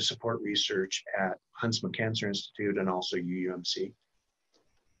provide to support research at Huntsman Cancer Institute and also UUMC.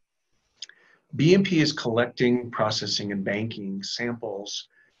 BMP is collecting, processing, and banking samples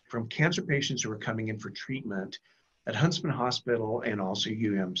from cancer patients who are coming in for treatment at Huntsman Hospital and also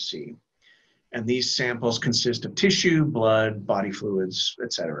UUMC. And these samples consist of tissue, blood, body fluids,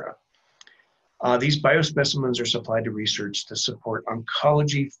 etc. These biospecimens are supplied to research to support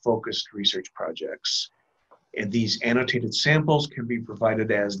oncology-focused research projects. And these annotated samples can be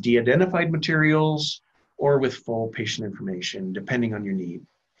provided as de-identified materials or with full patient information, depending on your need.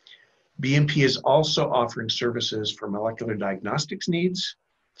 BMP is also offering services for molecular diagnostics needs,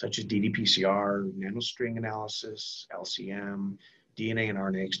 such as ddPCR, nanostring analysis, LCM, DNA and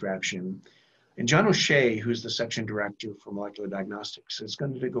RNA extraction. And John O'Shea, who's the section director for molecular diagnostics, is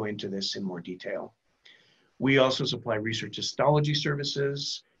going to go into this in more detail. We also supply research histology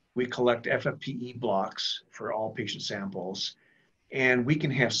services. We collect FFPE blocks for all patient samples, and we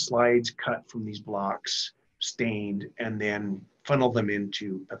can have slides cut from these blocks, stained, and then funnel them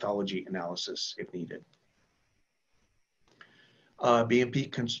into pathology analysis if needed.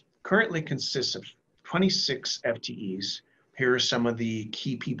 BMP currently consists of 26 FTEs. Here are some of the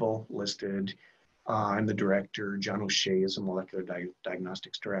key people listed. I'm the director. John O'Shea is a molecular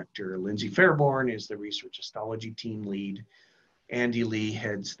diagnostics director. Lindsay Fairborn is the research histology team lead. Andy Lee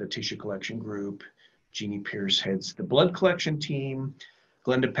heads the tissue collection group. Jeannie Pierce heads the blood collection team.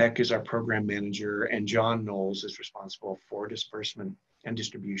 Glenda Peck is our program manager, and John Knowles is responsible for disbursement and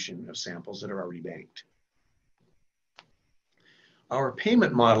distribution of samples that are already banked. Our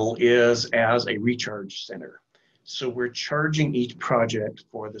payment model is as a recharge center. So we're charging each project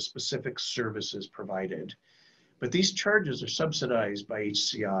for the specific services provided. But these charges are subsidized by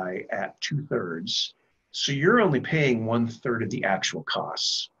HCI at 2/3. So you're only paying 1/3 of the actual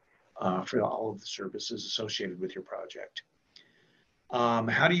costs for all of the services associated with your project.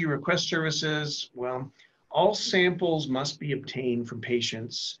 How do you request services? Well, all samples must be obtained from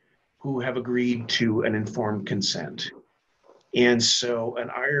patients who have agreed to an informed consent. And so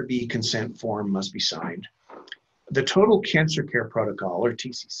an IRB consent form must be signed. The Total Cancer Care Protocol, or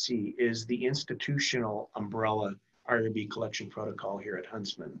TCC, is the institutional umbrella IRB collection protocol here at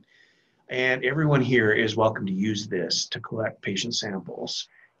Huntsman. And everyone here is welcome to use this to collect patient samples.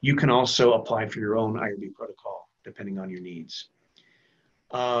 You can also apply for your own IRB protocol, depending on your needs.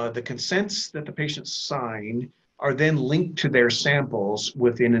 The consents that the patients sign are then linked to their samples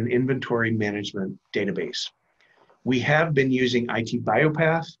within an inventory management database. We have been using IT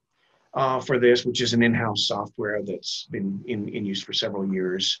Biopath for this, which is an in-house software that's been in use for several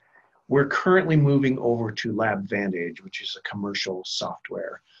years. We're currently moving over to LabVantage, which is a commercial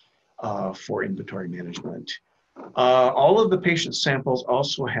software for inventory management. All of the patient samples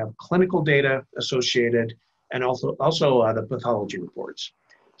also have clinical data associated and also the pathology reports.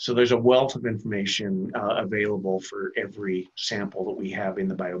 So there's a wealth of information available for every sample that we have in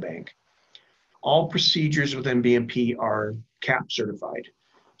the biobank. All procedures within BMP are CAP certified.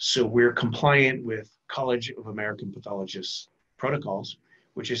 So we're compliant with College of American Pathologists protocols,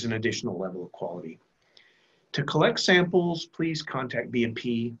 which is an additional level of quality. To collect samples, please contact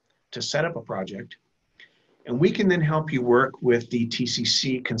BMP to set up a project. And we can then help you work with the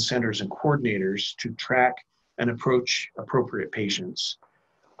TCC consenters and coordinators to track and approach appropriate patients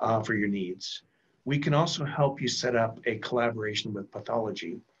for your needs. We can also help you set up a collaboration with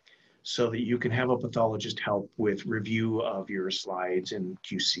pathology so that you can have a pathologist help with review of your slides and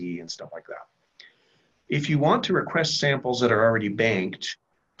QC and stuff like that. If you want to request samples that are already banked,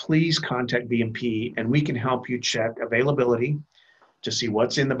 please contact BMP and we can help you check availability to see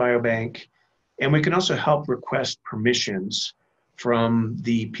what's in the biobank. And we can also help request permissions from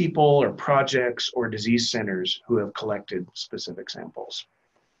the people or projects or disease centers who have collected specific samples.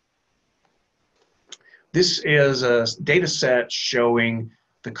 This is a data set showing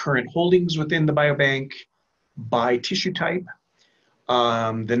the current holdings within the biobank by tissue type.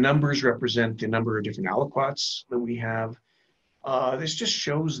 The numbers represent the number of different aliquots that we have. This just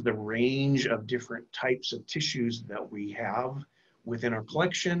shows the range of different types of tissues that we have within our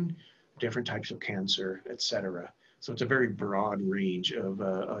collection, different types of cancer, et cetera. So it's a very broad range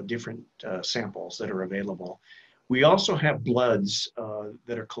of different samples that are available. We also have bloods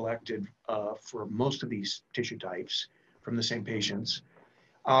that are collected for most of these tissue types from the same patients.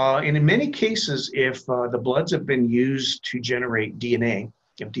 And in many cases, if the bloods have been used to generate DNA,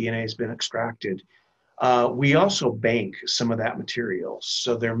 if DNA has been extracted, we also bank some of that material.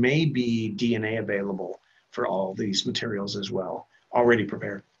 So there may be DNA available for all these materials as well, already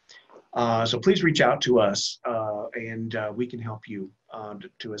prepared. So please reach out to us and we can help you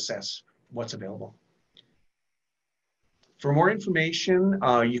to assess what's available. For more information,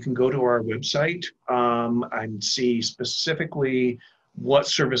 you can go to our website and see specifically what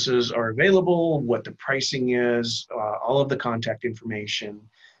services are available, what the pricing is, all of the contact information.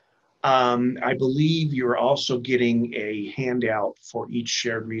 I believe you're also getting a handout for each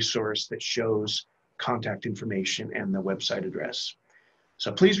shared resource that shows contact information and the website address.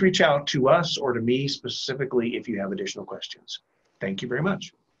 So please reach out to us or to me specifically if you have additional questions. Thank you very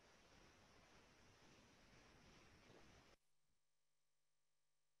much.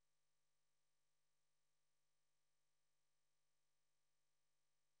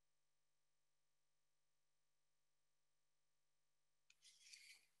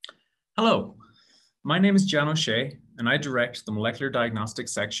 Hello, my name is John O'Shea, and I direct the molecular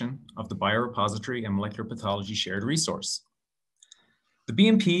diagnostics section of the Biorepository and Molecular Pathology Shared Resource. The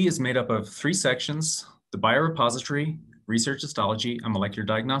BMP is made up of 3 sections: the Biorepository, Research Histology, and Molecular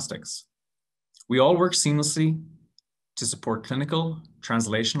Diagnostics. We all work seamlessly to support clinical,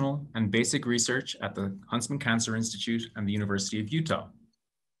 translational, and basic research at the Huntsman Cancer Institute and the University of Utah.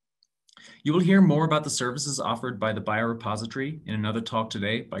 You will hear more about the services offered by the Biorepository in another talk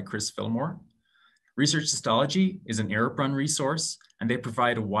today by Chris Fillmore. Research Histology is an IRIP-run resource, and they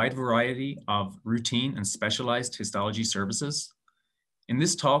provide a wide variety of routine and specialized histology services. In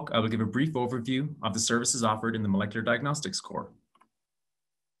this talk, I will give a brief overview of the services offered in the Molecular Diagnostics Core.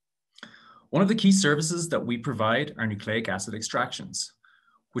 One of the key services that we provide are nucleic acid extractions,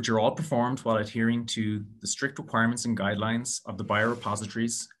 which are all performed while adhering to the strict requirements and guidelines of the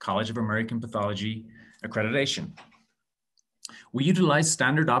Biorepository's College of American Pathology accreditation. We utilize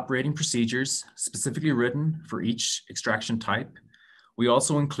standard operating procedures specifically written for each extraction type. We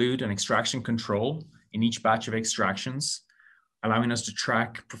also include an extraction control in each batch of extractions, allowing us to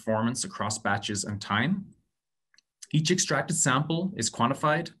track performance across batches and time. Each extracted sample is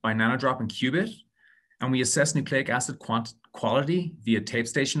quantified by nanodrop and qubit, and we assess nucleic acid quality via tape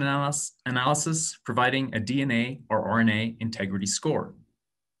station analysis, providing a DNA or RNA integrity score.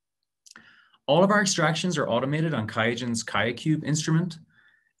 All of our extractions are automated on QIAGEN's QIAcube instrument,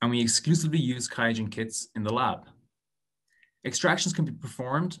 and we exclusively use QIAGEN kits in the lab. Extractions can be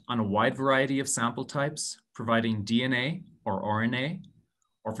performed on a wide variety of sample types, providing DNA or RNA,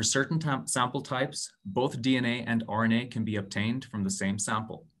 or for certain sample types, both DNA and RNA can be obtained from the same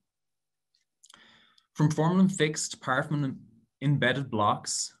sample. From formalin-fixed paraffin-embedded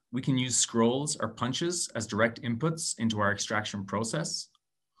blocks, we can use scrolls or punches as direct inputs into our extraction process.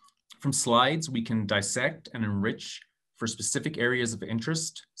 From slides, we can dissect and enrich for specific areas of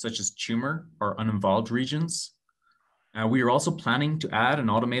interest, such as tumor or uninvolved regions. We are also planning to add an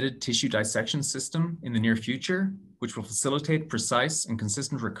automated tissue dissection system in the near future, which will facilitate precise and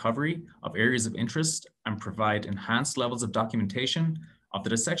consistent recovery of areas of interest and provide enhanced levels of documentation of the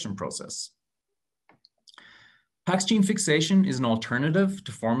dissection process. PAX gene fixation is an alternative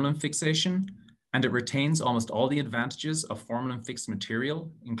to formalin fixation, and it retains almost all the advantages of formalin-fixed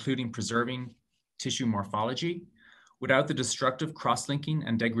material, including preserving tissue morphology, without the destructive cross-linking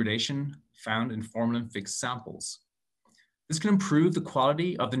and degradation found in formalin-fixed samples. This can improve the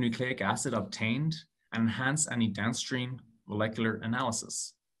quality of the nucleic acid obtained and enhance any downstream molecular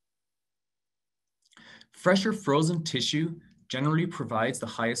analysis. Fresh or frozen tissue generally provides the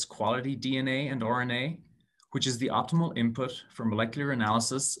highest quality DNA and RNA, which is the optimal input for molecular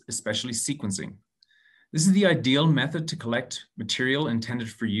analysis, especially sequencing. This is the ideal method to collect material intended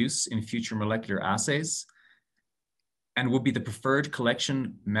for use in future molecular assays and will be the preferred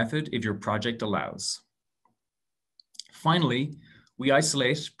collection method if your project allows. Finally, we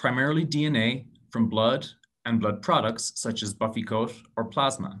isolate primarily DNA from blood and blood products such as buffy coat or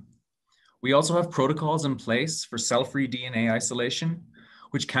plasma. We also have protocols in place for cell-free DNA isolation,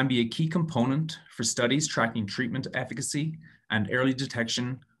 which can be a key component for studies tracking treatment efficacy and early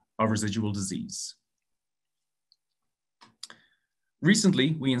detection of residual disease.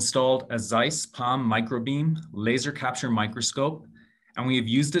 Recently, we installed a Zeiss Palm microbeam laser capture microscope, and we have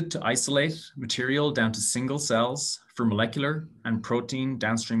used it to isolate material down to single cells for molecular and protein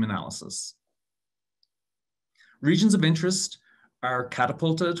downstream analysis. Regions of interest are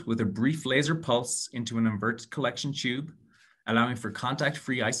catapulted with a brief laser pulse into an inverted collection tube, allowing for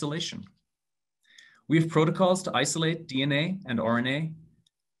contact-free isolation. We have protocols to isolate DNA and RNA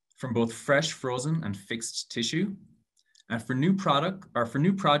from both fresh, frozen, and fixed tissue. And for new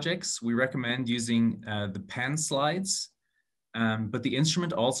projects, we recommend using the pen slides, but the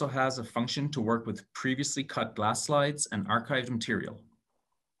instrument also has a function to work with previously cut glass slides and archived material.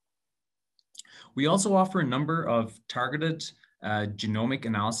 We also offer a number of targeted genomic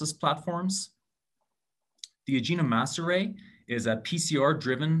analysis platforms. The Agena Mass Array is a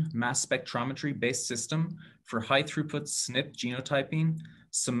PCR-driven mass spectrometry-based system for high-throughput SNP genotyping,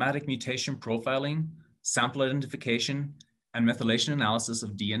 somatic mutation profiling, sample identification, and methylation analysis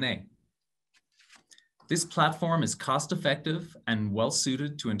of DNA. This platform is cost-effective and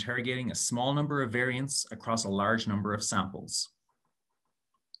well-suited to interrogating a small number of variants across a large number of samples.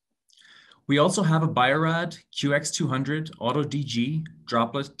 We also have a Bio-Rad QX200 AutoDG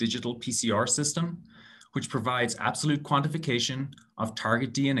droplet digital PCR system, which provides absolute quantification of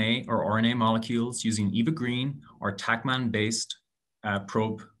target DNA or RNA molecules using EVA Green or TACMAN-based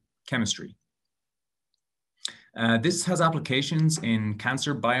probe chemistry. This has applications in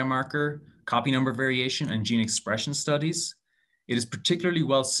cancer biomarker, copy number variation, and gene expression studies. It is particularly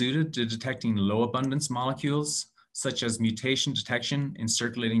well suited to detecting low abundance molecules, such as mutation detection in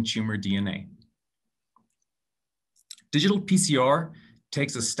circulating tumor DNA. Digital PCR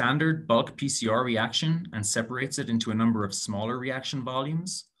takes a standard bulk PCR reaction and separates it into a number of smaller reaction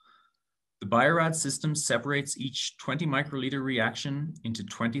volumes. The Bio-Rad system separates each 20 microliter reaction into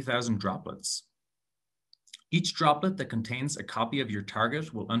 20,000 droplets. Each droplet that contains a copy of your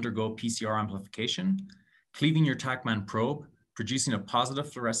target will undergo PCR amplification, cleaving your TACMAN probe, producing a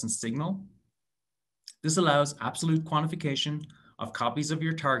positive fluorescent signal. This allows absolute quantification of copies of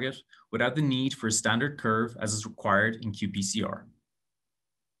your target without the need for a standard curve as is required in qPCR.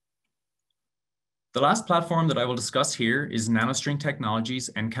 The last platform that I will discuss here is NanoString Technologies'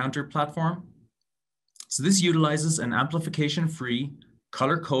 Encounter platform. So this utilizes an amplification-free,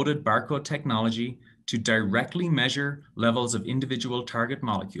 color-coded barcode technology to directly measure levels of individual target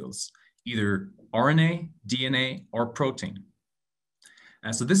molecules, either RNA, DNA, or protein.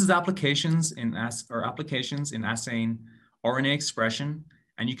 So this is applications in assaying RNA expression,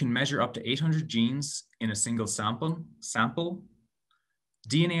 and you can measure up to 800 genes in a single sample.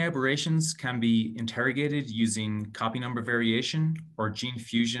 DNA aberrations can be interrogated using copy number variation or gene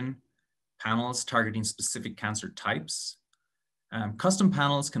fusion panels targeting specific cancer types. Custom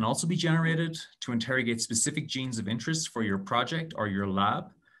panels can also be generated to interrogate specific genes of interest for your project or your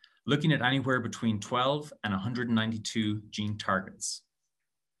lab, looking at anywhere between 12 and 192 gene targets.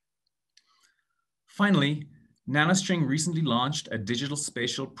 Finally, NanoString recently launched a digital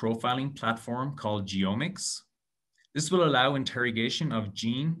spatial profiling platform called Geomics. This will allow interrogation of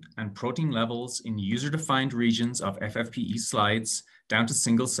gene and protein levels in user-defined regions of FFPE slides down to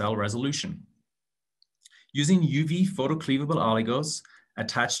single-cell resolution. Using UV photocleavable oligos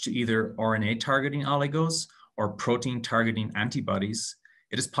attached to either RNA targeting oligos or protein targeting antibodies,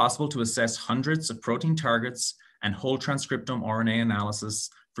 it is possible to assess hundreds of protein targets and whole transcriptome RNA analysis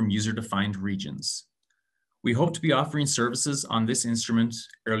from user-defined regions. We hope to be offering services on this instrument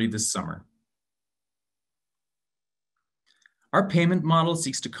early this summer. Our payment model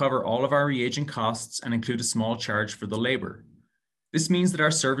seeks to cover all of our reagent costs and include a small charge for the labor. This means that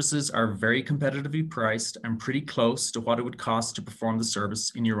our services are very competitively priced and pretty close to what it would cost to perform the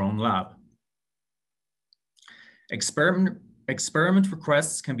service in your own lab. Experiment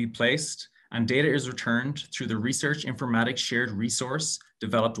requests can be placed and data is returned through the Research Informatics Shared Resource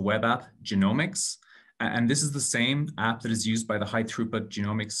developed web app Genomics. And this is the same app that is used by the High Throughput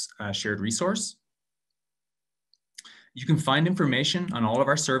Genomics Shared Resource. You can find information on all of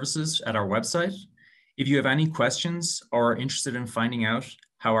our services at our website. If you have any questions or are interested in finding out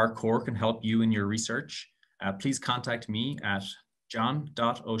how our core can help you in your research, please contact me at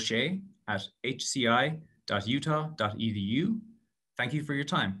john.o'shea@hci.utah.edu. Thank you for your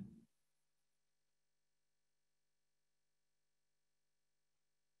time.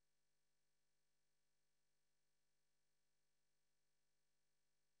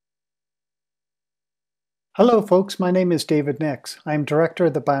 Hello folks, my name is David Nix. I am Director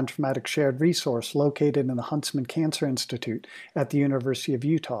of the Bioinformatics Shared Resource located in the Huntsman Cancer Institute at the University of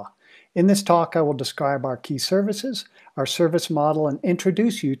Utah. In this talk, I will describe our key services, our service model, and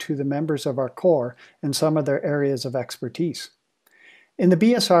introduce you to the members of our core and some of their areas of expertise. In the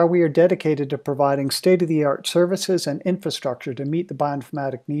BSR, we are dedicated to providing state-of-the-art services and infrastructure to meet the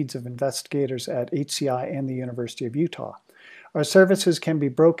bioinformatic needs of investigators at HCI and the University of Utah. Our services can be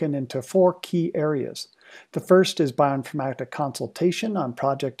broken into 4 key areas. The first is bioinformatic consultation on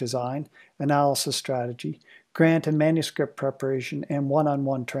project design, analysis strategy, grant and manuscript preparation, and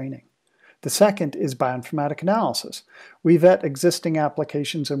one-on-one training. The second is bioinformatic analysis. We vet existing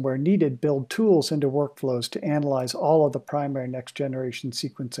applications and, where needed, build tools into workflows to analyze all of the primary next-generation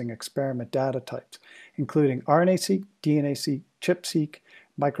sequencing experiment data types, including RNA-seq, DNA-seq, ChIP-seq,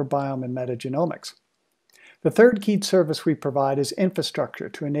 microbiome, and metagenomics. The third key service we provide is infrastructure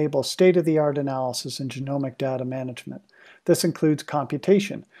to enable state-of-the-art analysis and genomic data management. This includes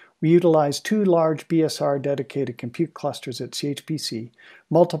computation. We utilize 2 large BSR-dedicated compute clusters at CHPC,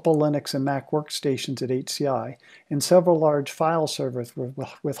 multiple Linux and Mac workstations at HCI, and several large file servers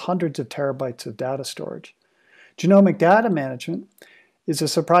with hundreds of terabytes of data storage. Genomic data management is a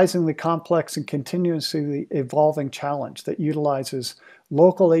surprisingly complex and continuously evolving challenge that utilizes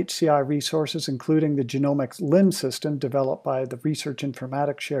local HCI resources, including the genomics LIMS system developed by the Research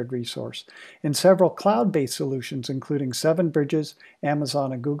Informatics Shared Resource, and several cloud-based solutions, including 7 Bridges,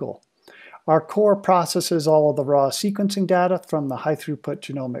 Amazon, and Google. Our core processes all of the raw sequencing data from the high-throughput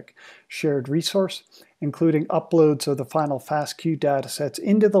genomic shared resource, including uploads of the final FASTQ datasets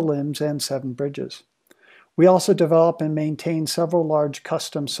into the LIMS and 7 Bridges. We also develop and maintain several large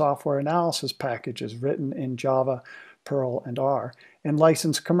custom software analysis packages written in Java, Perl, and R, and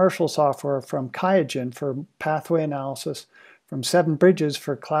license commercial software from QIAGEN for pathway analysis, from 7 Bridges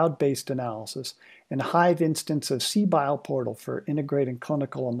for cloud-based analysis, and Hive instance of cBioportal for integrating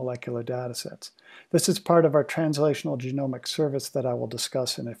clinical and molecular datasets. This is part of our translational genomics service that I will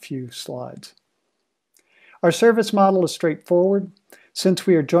discuss in a few slides. Our service model is straightforward. Since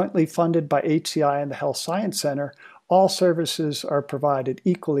we are jointly funded by HCI and the Health Science Center, all services are provided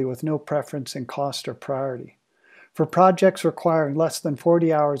equally with no preference in cost or priority. For projects requiring less than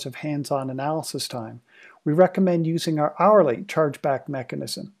 40 hours of hands-on analysis time, we recommend using our hourly chargeback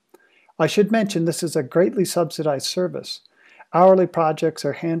mechanism. I should mention this is a greatly subsidized service. Hourly projects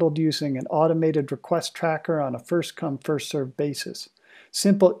are handled using an automated request tracker on a first-come, first-served basis.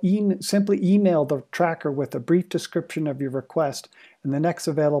 Simply email the tracker with a brief description of your request, and the next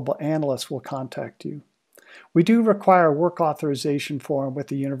available analyst will contact you. We do require a work authorization form with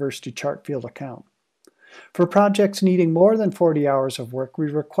the University Chartfield account. For projects needing more than 40 hours of work,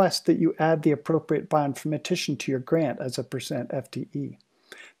 we request that you add the appropriate bioinformatician to your grant as a % FTE.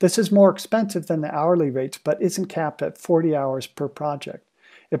 This is more expensive than the hourly rates, but isn't capped at 40 hours per project.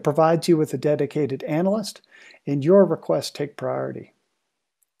 It provides you with a dedicated analyst, and your requests take priority.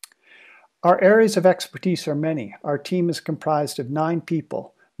 Our areas of expertise are many. Our team is comprised of 9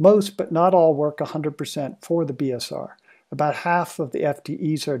 people. Most, but not all, work 100% for the BSR. About half of the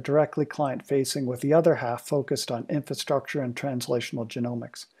FTEs are directly client-facing, with the other half focused on infrastructure and translational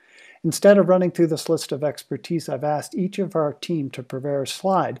genomics. Instead of running through this list of expertise, I've asked each of our team to prepare a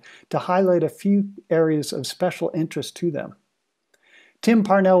slide to highlight a few areas of special interest to them. Tim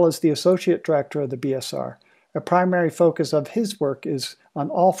Parnell is the Associate Director of the BSR. A primary focus of his work is on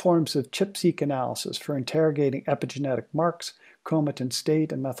all forms of ChIP-seq analysis for interrogating epigenetic marks, chromatin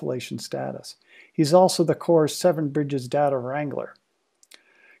state, and methylation status. He's also the core's 7 Bridges data wrangler.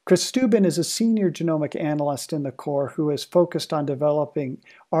 Chris Steuben is a senior genomic analyst in the core who is focused on developing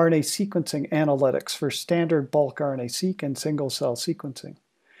RNA sequencing analytics for standard bulk RNA-seq and single-cell sequencing.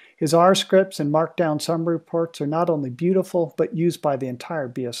 His R scripts and markdown summary reports are not only beautiful, but used by the entire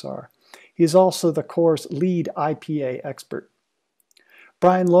BSR. He is also the core's lead IPA expert.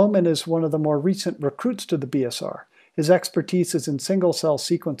 Brian Lohman is one of the more recent recruits to the BSR. His expertise is in single-cell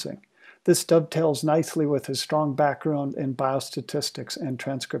sequencing. This dovetails nicely with his strong background in biostatistics and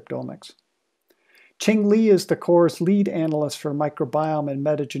transcriptomics. Qing Li is the core's lead analyst for microbiome and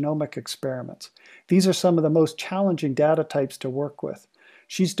metagenomic experiments. These are some of the most challenging data types to work with.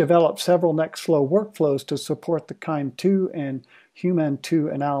 She's developed several Nextflow workflows to support the KIND2 and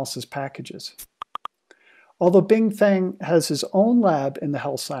Human2 analysis packages. Although Bing Feng has his own lab in the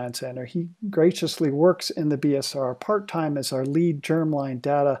Health Science Center, he graciously works in the BSR part-time as our lead germline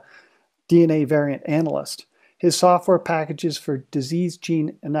data DNA variant analyst. His software packages for disease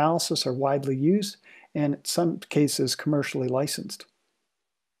gene analysis are widely used and in some cases commercially licensed.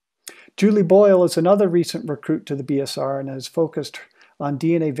 Julie Boyle is another recent recruit to the BSR and has focused on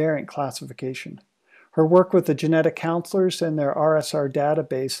DNA variant classification. Her work with the genetic counselors and their RSR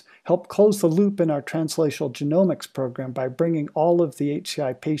database helped close the loop in our translational genomics program by bringing all of the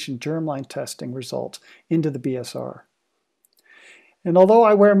HCI patient germline testing results into the BSR. And although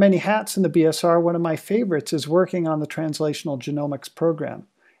I wear many hats in the BSR, one of my favorites is working on the Translational Genomics program.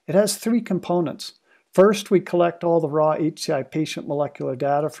 It has three components. First, we collect all the raw HCI patient molecular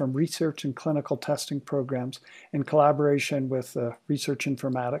data from research and clinical testing programs in collaboration with Research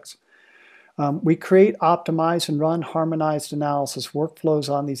Informatics. We create, optimize, and run harmonized analysis workflows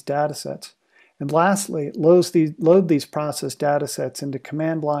on these datasets. And lastly, load these processed datasets into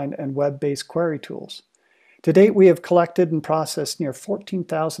command line and web-based query tools. To date, we have collected and processed near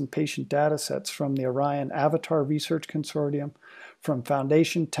 14,000 patient datasets from the Orion Avatar Research Consortium, from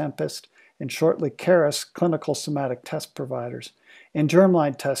Foundation, Tempest, and shortly Caris clinical somatic test providers, and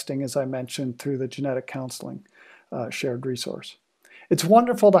germline testing, as I mentioned, through the genetic counseling shared resource. It's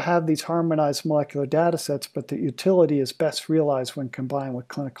wonderful to have these harmonized molecular datasets, but the utility is best realized when combined with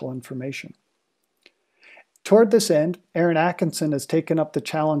clinical information. Toward this end, Aaron Atkinson has taken up the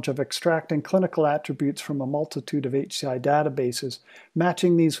challenge of extracting clinical attributes from a multitude of HCI databases,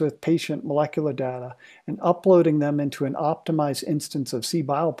 matching these with patient molecular data, and uploading them into an optimized instance of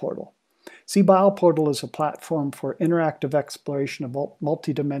cBioportal. cBioportal is a platform for interactive exploration of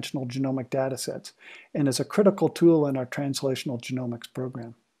multidimensional genomic datasets and is a critical tool in our translational genomics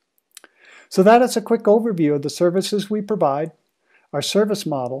program. So that is a quick overview of the services we provide, our service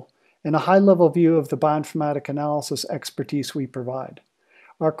model, and a high-level view of the bioinformatic analysis expertise we provide.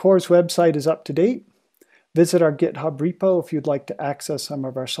 Our course website is up to date. Visit our GitHub repo if you'd like to access some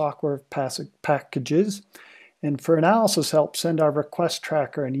of our software packages. And for analysis help, send our request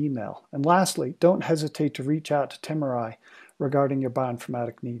tracker an email. And lastly, don't hesitate to reach out to Tim or I regarding your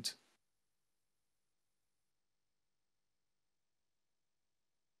bioinformatic needs.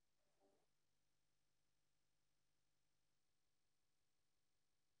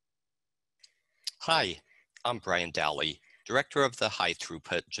 Hi, I'm Brian Dowley, Director of the High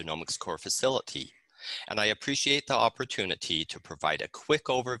Throughput Genomics Core Facility, and I appreciate the opportunity to provide a quick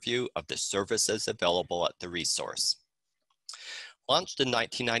overview of the services available at the resource. Launched in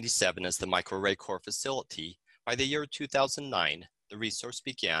 1997 as the Microarray Core Facility, by the year 2009, the resource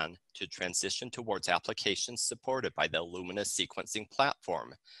began to transition towards applications supported by the Illumina sequencing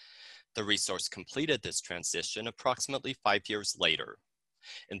platform. The resource completed this transition approximately 5 years later.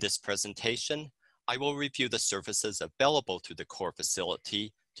 In this presentation, I will review the services available through the core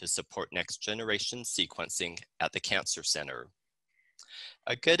facility to support next-generation sequencing at the Cancer Center.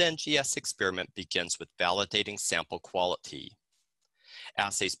 A good NGS experiment begins with validating sample quality.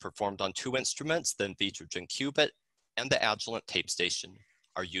 Assays performed on two instruments, the Invitrogen Qubit and the Agilent Tape Station,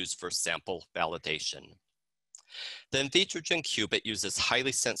 are used for sample validation. The Invitrogen Qubit uses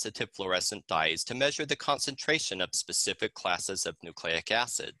highly sensitive fluorescent dyes to measure the concentration of specific classes of nucleic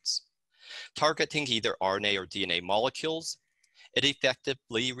acids. Targeting either RNA or DNA molecules, it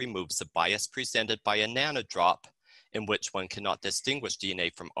effectively removes the bias presented by a nanodrop in which one cannot distinguish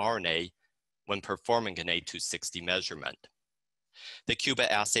DNA from RNA when performing an A260 measurement. The Qubit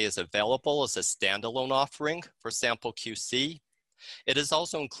assay is available as a standalone offering for sample QC. It is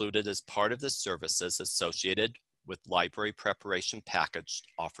also included as part of the services associated with library preparation package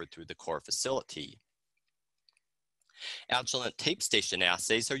offered through the core facility. Agilent Tape Station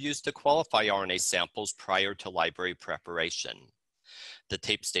assays are used to qualify RNA samples prior to library preparation. The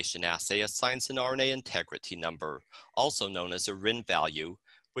Tape Station assay assigns an RNA integrity number, also known as a RIN value,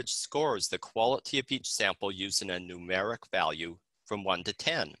 which scores the quality of each sample using a numeric value from 1 to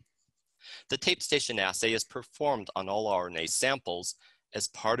 10. The Tape Station assay is performed on all RNA samples as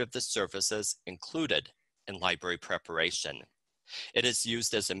part of the services included in library preparation. It is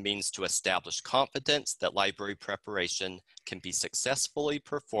used as a means to establish confidence that library preparation can be successfully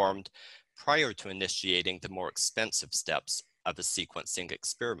performed prior to initiating the more expensive steps of a sequencing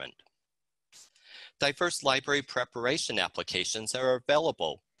experiment. Diverse library preparation applications are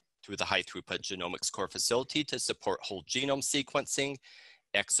available through the High Throughput Genomics Core Facility to support whole genome sequencing,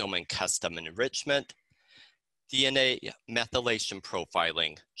 exome and custom enrichment, DNA methylation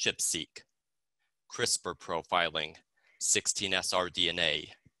profiling, ChIP-seq, CRISPR profiling, 16S rDNA,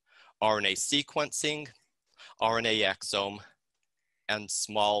 RNA sequencing, RNA exome, and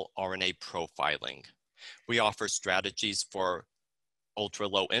small RNA profiling. We offer strategies for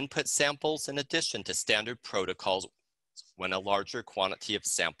ultra-low input samples in addition to standard protocols when a larger quantity of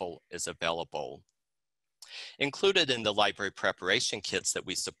sample is available. Included in the library preparation kits that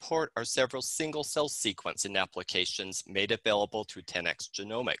we support are several single-cell sequencing applications made available through 10x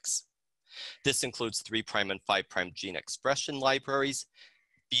Genomics. This includes 3' and 5' gene expression libraries,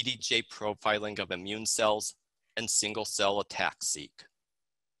 BDJ profiling of immune cells, and single-cell attack-seq.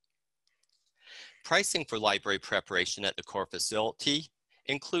 Pricing for library preparation at the core facility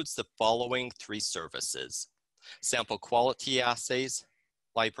includes the following 3 services. sample quality assays,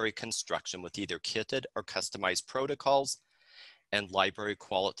 library construction with either kitted or customized protocols, and library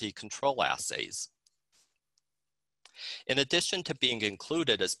quality control assays. In addition to being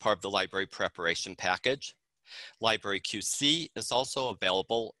included as part of the library preparation package, Library QC is also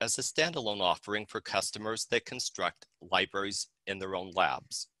available as a standalone offering for customers that construct libraries in their own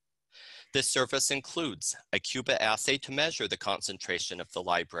labs. This service includes a qubit assay to measure the concentration of the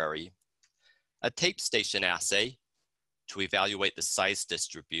library, a tape station assay to evaluate the size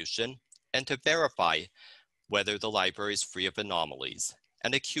distribution and to verify whether the library is free of anomalies,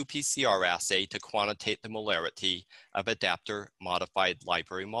 and a qPCR assay to quantitate the molarity of adapter-modified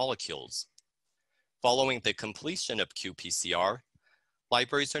library molecules. Following the completion of qPCR,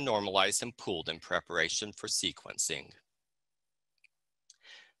 libraries are normalized and pooled in preparation for sequencing.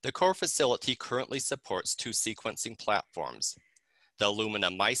 The core facility currently supports two sequencing platforms, the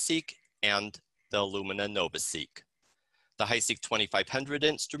Illumina MiSeq and the Illumina NovaSeq. The HiSeq 2500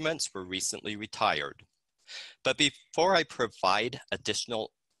 instruments were recently retired. But before I provide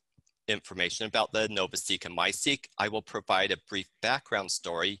additional information about the NovaSeq and MiSeq, I will provide a brief background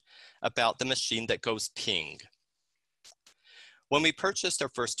story about the machine that goes ping. When we purchased our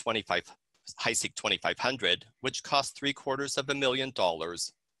first HiSeq 2500, which cost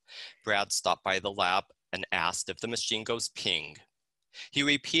 $750,000, Brad stopped by the lab and asked if the machine goes ping. He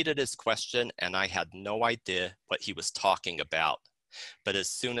repeated his question and I had no idea what he was talking about. But as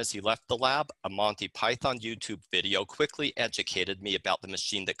soon as he left the lab, a Monty Python YouTube video quickly educated me about the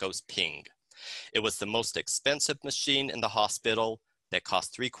machine that goes ping. It was the most expensive machine in the hospital that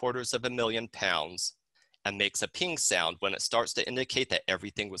cost £750,000 and makes a ping sound when it starts to indicate that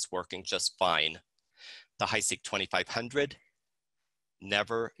everything was working just fine. The HiSeq 2500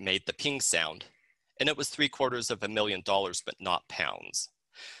 never made the ping sound, and it was $750,000, but not pounds.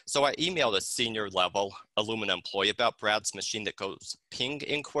 So I emailed a senior level Illumina employee about Brad's machine that goes ping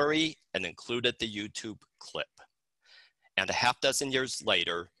inquiry and included the YouTube clip. And a half dozen years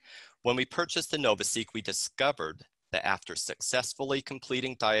later, when we purchased the NovaSeq, we discovered that after successfully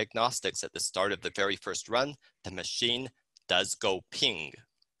completing diagnostics at the start of the very first run, the machine does go ping.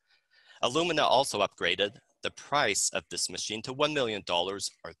 Illumina also upgraded the price of this machine to $1 million, or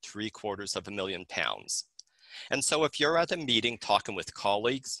 £750,000. And so if you're at a meeting talking with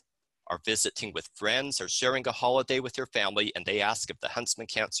colleagues, or visiting with friends, or sharing a holiday with your family, and they ask if the Huntsman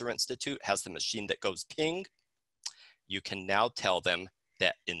Cancer Institute has the machine that goes ping, you can now tell them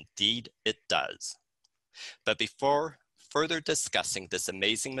that indeed it does. But before further discussing this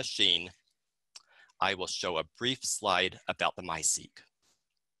amazing machine, I will show a brief slide about the MiSeq.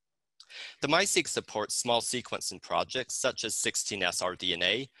 The MiSeq supports small sequencing projects such as 16S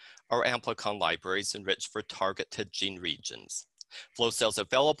rDNA or amplicon libraries enriched for targeted gene regions. Flow cells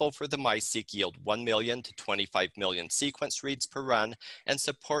available for the MiSeq yield 1 million to 25 million sequence reads per run and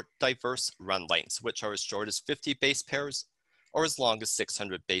support diverse run lengths, which are as short as 50 base pairs or as long as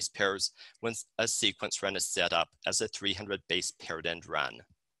 600 base pairs when a sequence run is set up as a 300 base paired end run.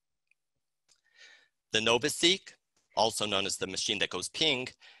 The NovaSeq, also known as the machine that goes ping,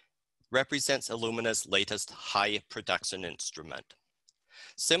 represents Illumina's latest high production instrument.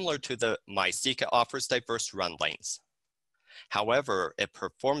 Similar to the MiSeq, it offers diverse run lengths. However, it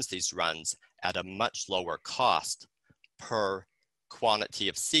performs these runs at a much lower cost per quantity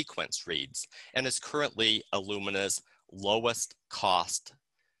of sequence reads and is currently Illumina's lowest cost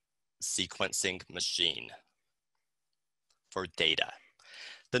sequencing machine for data.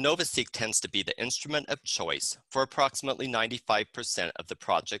 The NovaSeq tends to be the instrument of choice for approximately 95% of the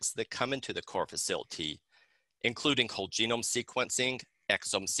projects that come into the core facility, including whole genome sequencing,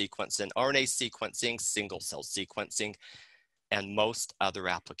 exome sequencing, RNA sequencing, single cell sequencing, and most other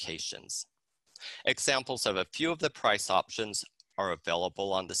applications. Examples of a few of the price options are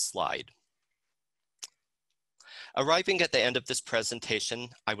available on the slide. Arriving at the end of this presentation,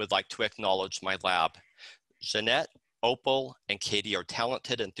 I would like to acknowledge my lab. Jeanette, Opal, and Katie are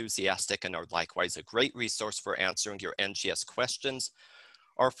talented, enthusiastic, and are likewise a great resource for answering your NGS questions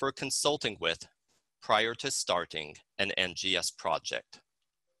or for consulting with prior to starting an NGS project.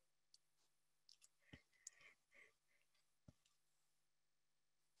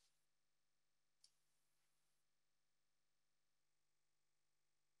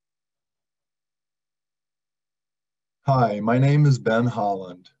 Hi, my name is Ben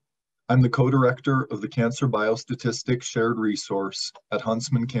Holland. I'm the co-director of the Cancer Biostatistics Shared Resource at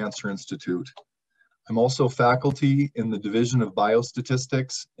Huntsman Cancer Institute. I'm also faculty in the Division of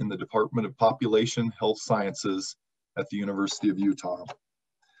Biostatistics in the Department of Population Health Sciences at the University of Utah.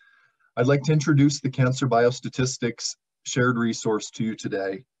 I'd like to introduce the Cancer Biostatistics Shared Resource to you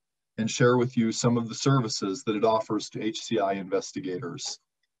today and share with you some of the services that it offers to HCI investigators.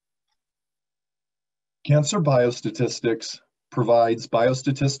 Cancer Biostatistics provides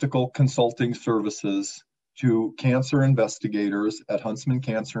biostatistical consulting services to cancer investigators at Huntsman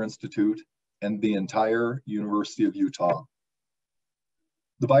Cancer Institute and the entire University of Utah.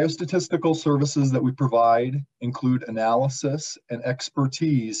 The biostatistical services that we provide include analysis and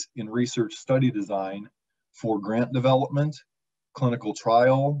expertise in research study design for grant development, clinical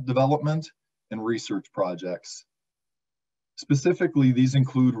trial development, and research projects. Specifically, these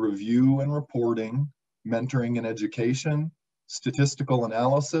include review and reporting, mentoring and education, statistical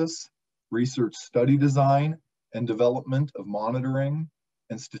analysis, research study design, and development of monitoring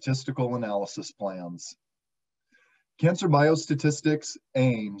and statistical analysis plans. Cancer Biostatistics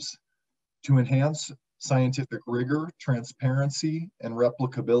aims to enhance scientific rigor, transparency, and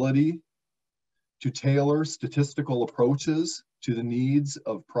replicability, to tailor statistical approaches to the needs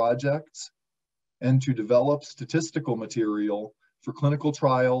of projects, and to develop statistical material for clinical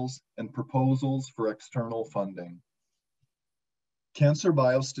trials and proposals for external funding. Cancer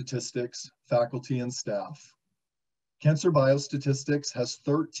Biostatistics faculty and staff. Cancer Biostatistics has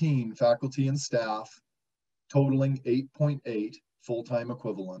 13 faculty and staff, totaling 8.8 full-time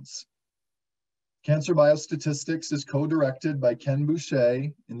equivalents. Cancer Biostatistics is co-directed by Ken Boucher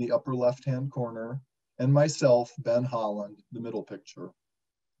in the upper left-hand corner, and myself, Ben Holland, the middle picture.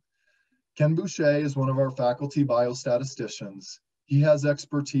 Ken Boucher is one of our faculty biostatisticians. He has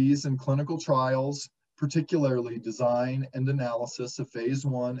expertise in clinical trials, particularly design and analysis of phase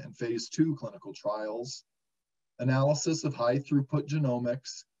 1 and phase 2 clinical trials, analysis of high-throughput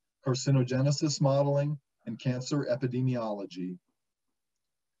genomics, carcinogenesis modeling, and cancer epidemiology.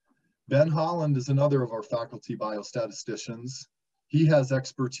 Ben Holland is another of our faculty biostatisticians. He has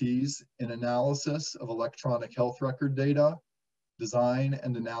expertise in analysis of electronic health record data, design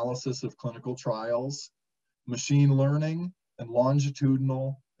and analysis of clinical trials, machine learning, and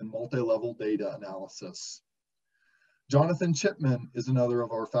longitudinal and multi-level data analysis. Jonathan Chipman is another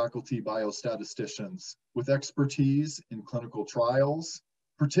of our faculty biostatisticians with expertise in clinical trials,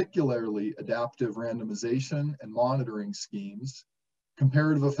 particularly adaptive randomization and monitoring schemes,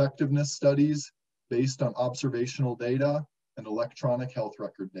 comparative effectiveness studies based on observational data and electronic health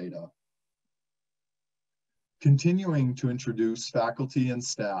record data. Continuing to introduce faculty and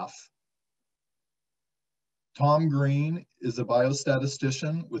staff. Tom Green is a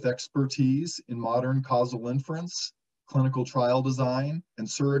biostatistician with expertise in modern causal inference, clinical trial design, and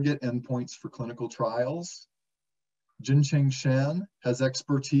surrogate endpoints for clinical trials. Jinqing Shen has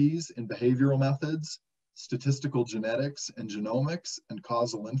expertise in behavioral methods, statistical genetics and genomics, and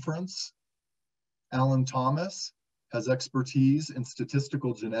causal inference. Alan Thomas has expertise in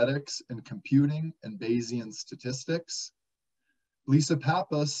statistical genetics and computing and Bayesian statistics. Lisa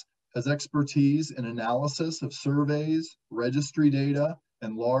Pappas has expertise in analysis of surveys, registry data,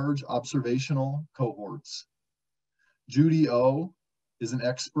 and large observational cohorts. Judy O is an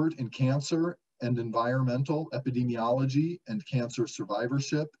expert in cancer and environmental epidemiology and cancer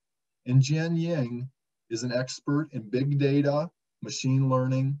survivorship, and Jian Ying is an expert in big data, machine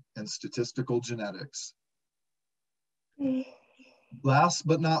learning, and statistical genetics. Last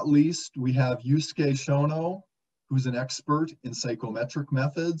but not least, we have Yusuke Shono, who's an expert in psychometric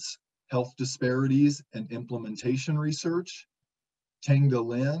methods, health disparities, and implementation research. Tenga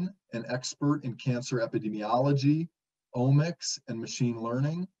Lin, an expert in cancer epidemiology, omics, and machine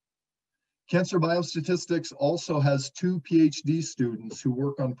learning. Cancer Biostatistics also has 2 PhD students who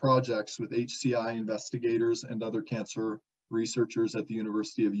work on projects with HCI investigators and other cancer researchers at the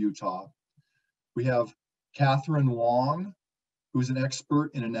University of Utah. We have Catherine Wong, who's an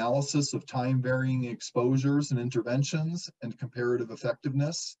expert in analysis of time-varying exposures and interventions and comparative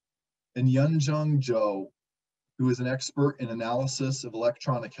effectiveness, and Yunjung Zhou, who is an expert in analysis of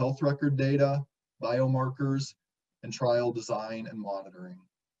electronic health record data, biomarkers, and trial design and monitoring.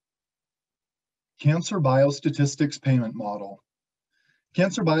 Cancer Biostatistics Payment Model.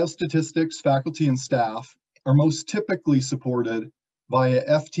 Cancer Biostatistics faculty and staff are most typically supported via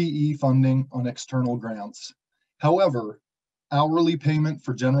FTE funding on external grants. However, hourly payment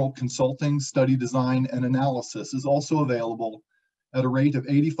for general consulting, study design, and analysis is also available at a rate of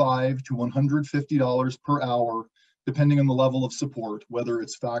 $85 to $150 per hour, depending on the level of support, whether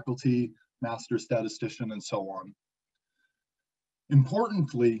it's faculty, master statistician, and so on.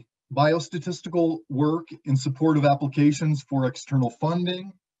 Importantly, biostatistical work in support of applications for external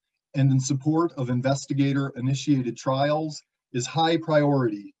funding and in support of investigator-initiated trials is high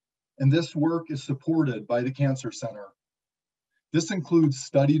priority, and this work is supported by the Cancer Center. This includes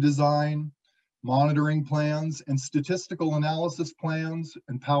study design, monitoring plans, and statistical analysis plans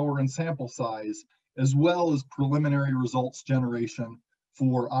and power and sample size, as well as preliminary results generation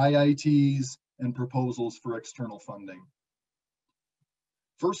for IITs and proposals for external funding.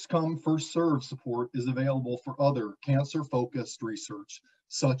 First come, first serve support is available for other cancer-focused research,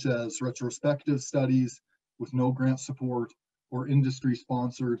 such as retrospective studies with no grant support or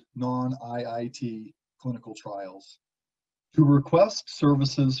industry-sponsored non-IIT clinical trials. To request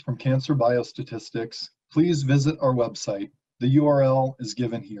services from Cancer Biostatistics, please visit our website. The URL is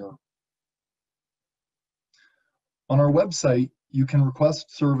given here. On our website, you can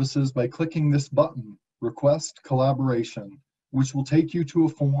request services by clicking this button, Request Collaboration, which will take you to a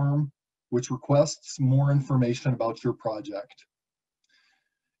form which requests more information about your project.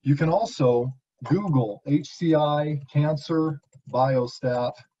 You can also Google HCI Cancer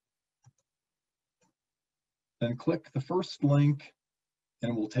Biostat, then click the first link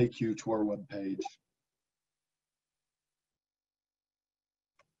and it will take you to our webpage.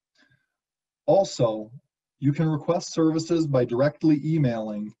 Also, you can request services by directly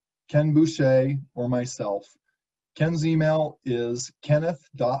emailing Ken Boucher or myself. Ken's email is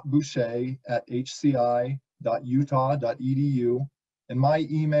kenneth.boucher@hci.utah.edu, and my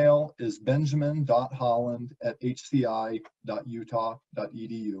email is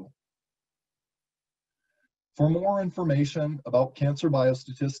benjamin.holland@hci.utah.edu. For more information about Cancer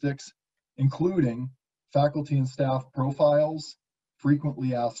Biostatistics, including faculty and staff profiles,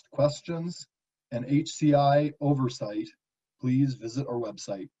 frequently asked questions, and HCI oversight, please visit our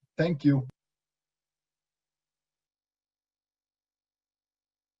website. Thank you.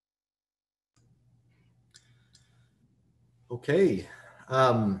 Okay,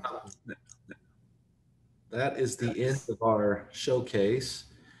 that is the end of our showcase.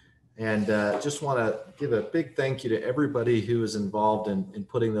 And just want to give a big thank you to everybody who was involved in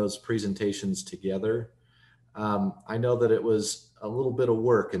putting those presentations together. I know that it was a little bit of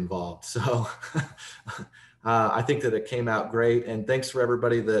work involved, so I think that it came out great. And thanks for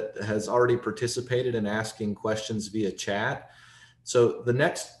everybody that has already participated in asking questions via chat. So the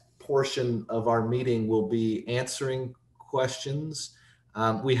next portion of our meeting will be answering questions.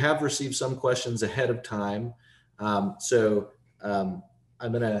 We have received some questions ahead of time. I'm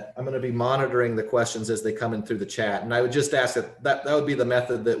gonna be monitoring the questions as they come in through the chat. And I would just ask that would be the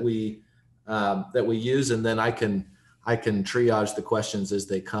method that we use, and then I can triage the questions as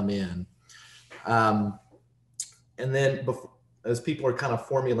they come in. And then as people are kind of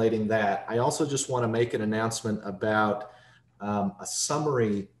formulating that, I also just want to make an announcement about a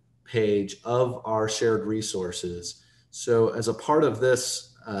summary page of our shared resources. So as a part of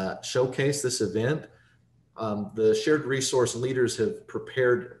this showcase, this event, the shared resource leaders have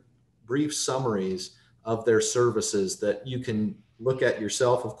prepared brief summaries of their services that you can look at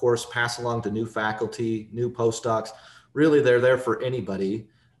yourself, of course, pass along to new faculty, new postdocs. Really, they're there for anybody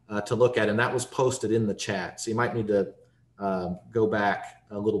to look at, and that was posted in the chat. So you might need to go back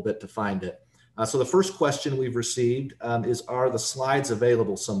a little bit to find it. So the first question we've received is, are the slides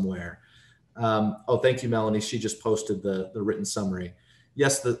available somewhere? Oh, thank you, Melanie. She just posted the written summary.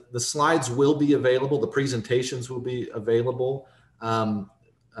 Yes, the slides will be available. The presentations will be available.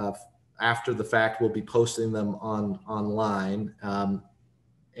 After the fact, we'll be posting them online.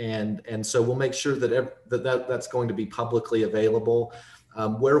 And so we'll make sure that's going to be publicly available.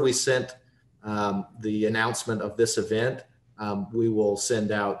 Where we sent the announcement of this event, we will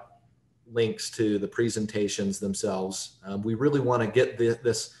send out links to the presentations themselves. We really want to get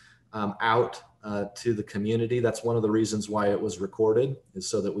this out to the community. That's one of the reasons why it was recorded, is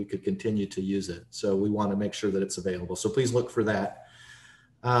so that we could continue to use it. So we want to make sure that it's available. So please look for that.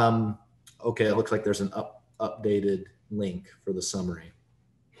 Okay, it looks like there's an updated link for the summary.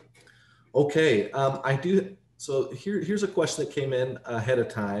 Okay, so here's a question that came in ahead of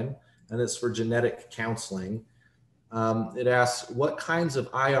time, and it's for genetic counseling. It asks, what kinds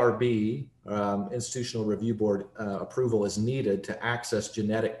of IRB, Institutional Review Board approval, is needed to access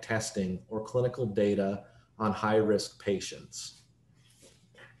genetic testing or clinical data on high-risk patients?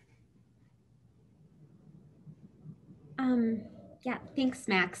 Yeah, thanks,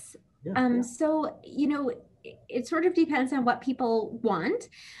 Max. Yeah. So, it sort of depends on what people want,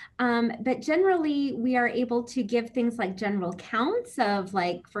 but generally we are able to give things like general counts of,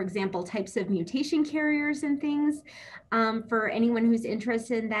 like, for example, types of mutation carriers and things for anyone who's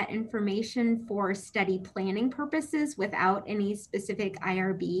interested in that information for study planning purposes without any specific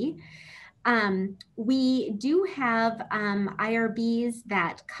IRB. We do have IRBs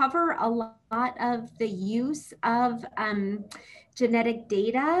that cover a lot of the use of genetic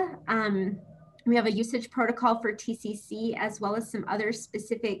data. We have a usage protocol for TCC, as well as some other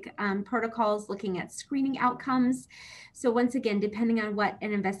specific protocols looking at screening outcomes. So once again, depending on what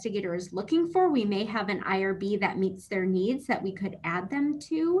an investigator is looking for, we may have an IRB that meets their needs that we could add them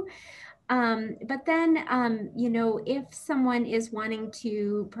to. But then, you know, if someone is wanting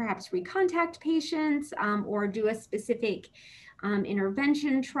to perhaps recontact patients or do a specific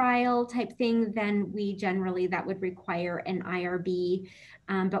intervention trial type thing, then we generally, that would require an IRB.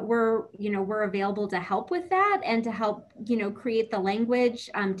 But we're available to help with that and to help, create the language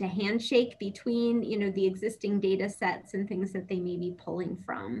to handshake between, the existing data sets and things that they may be pulling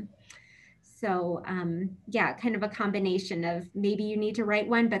from. So yeah, kind of a combination of maybe you need to write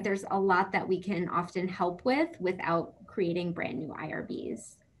one, but there's a lot that we can often help with without creating brand new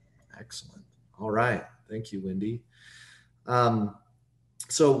IRBs. Excellent. All right. Thank you, Wendy.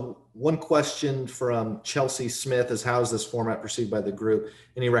 So one question from Chelsea Smith is, how is this format perceived by the group?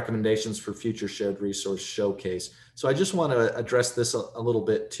 Any recommendations for future shared resource showcase? So I just want to address this a little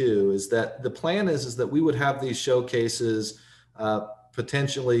bit too, is that the plan is that we would have these showcases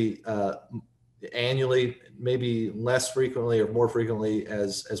potentially annually, maybe less frequently or more frequently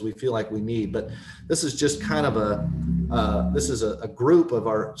as we feel like we need. But this is just kind of a group of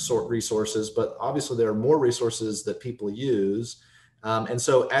our resources, but obviously there are more resources that people use. And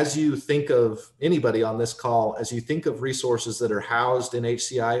so as you think of anybody on this call, as you think of resources that are housed in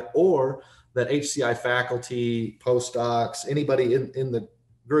HCI or that HCI faculty, postdocs, anybody in the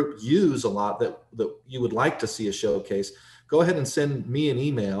group use a lot that you would like to see a showcase, go ahead and send me an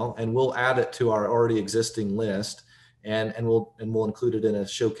email and we'll add it to our already existing list and we'll include it in a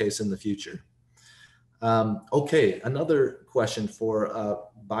showcase in the future. Okay, another question for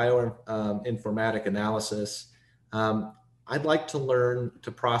bioinformatic analysis. I'd like to learn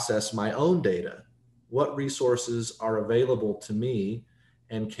to process my own data. What resources are available to me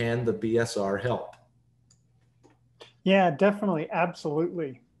and can the BSR help? Yeah, definitely.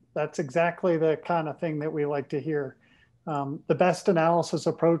 Absolutely. That's exactly the kind of thing that we like to hear. The best analysis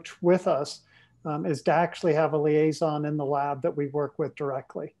approach with us is to actually have a liaison in the lab that we work with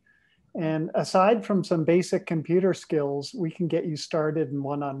directly. And aside from some basic computer skills, we can get you started in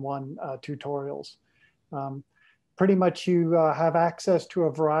one-on-one tutorials. Pretty much you have access to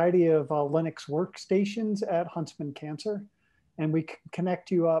a variety of Linux workstations at Huntsman Cancer, and we can connect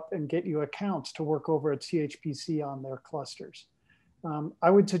you up and get you accounts to work over at CHPC on their clusters. I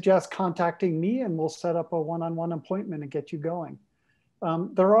would suggest contacting me and we'll set up a one-on-one appointment and get you going.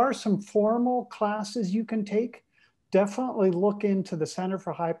 There are some formal classes you can take. Definitely look into the Center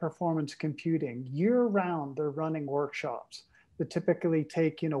for High Performance Computing. Year-round, they're running workshops that typically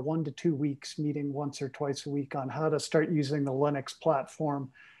take 1 to 2 weeks, meeting once or twice a week on how to start using the Linux platform,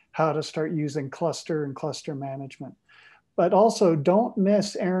 how to start using cluster and cluster management. But also don't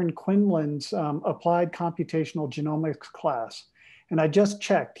miss Aaron Quinlan's Applied Computational Genomics class. And I just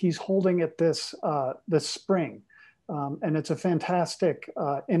checked, he's holding it this spring. And it's a fantastic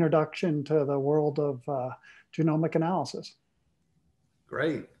introduction to the world of genomic analysis.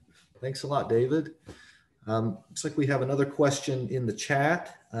 Great. Thanks a lot, David. Looks like we have another question in the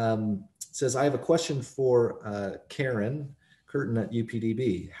chat. It says, I have a question for Karen Curtin at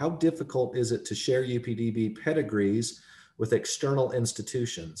UPDB. How difficult is it to share UPDB pedigrees with external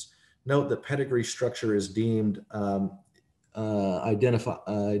institutions? Note that pedigree structure is deemed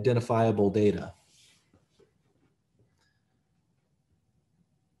identifiable data.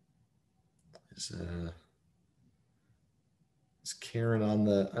 Is Karen on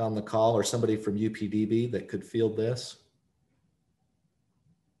the call, or somebody from UPDB that could field this?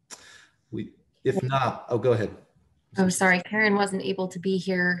 If not, oh, go ahead. Oh, sorry, Karen wasn't able to be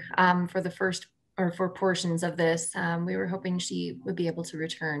here for the first or for portions of this. We were hoping she would be able to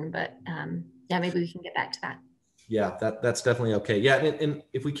return, but yeah, maybe we can get back to that. Yeah, that's definitely okay. Yeah, and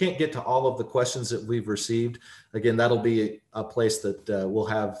if we can't get to all of the questions that we've received, again, that'll be a place that we'll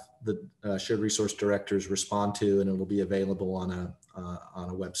have the shared resource directors respond to, and it'll be available on a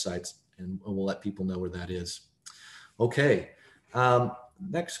website, and we'll let people know where that is. Okay,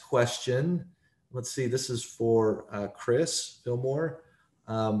 next question. Let's see, this is for Chris Fillmore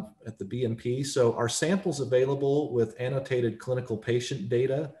at the BMP. So are samples available with annotated clinical patient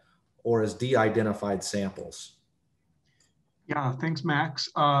data or as de-identified samples? Yeah, thanks, Max.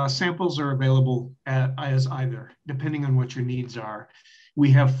 Samples are available as either, depending on what your needs are.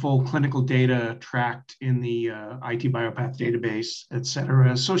 We have full clinical data tracked in the IT Biopath database, et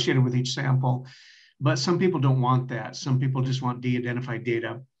cetera, associated with each sample. But some people don't want that. Some people just want de-identified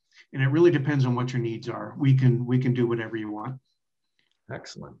data. And it really depends on what your needs are. We can do whatever you want.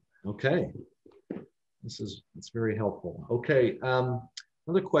 Excellent. Okay. It's very helpful. Okay.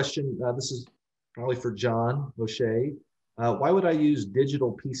 Another question. This is probably for John O'Shea. Why would I use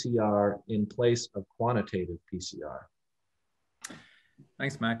digital PCR in place of quantitative PCR?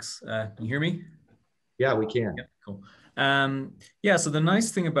 Thanks, Max. Can you hear me? Yeah, we can. Yeah, cool. Yeah, so the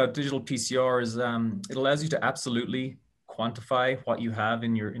nice thing about digital PCR is it allows you to absolutely quantify what you have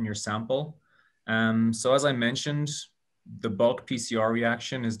in your sample. So as I mentioned, the bulk PCR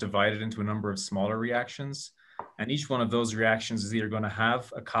reaction is divided into a number of smaller reactions, and each one of those reactions is either going to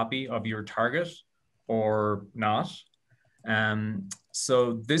have a copy of your target or not.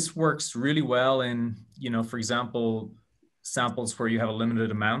 So this works really well in, for example, samples where you have a limited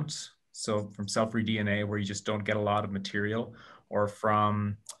amount. So from cell-free DNA where you just don't get a lot of material, or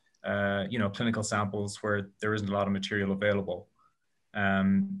from, clinical samples where there isn't a lot of material available.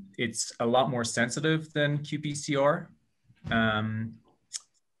 It's a lot more sensitive than qPCR.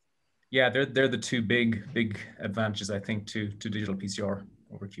 Yeah, they're the two big advantages, I think, to digital PCR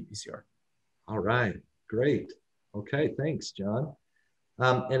over qPCR. All right, great. Okay, thanks, John.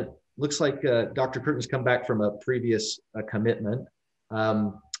 And it looks like Dr. Curtin's come back from a previous commitment.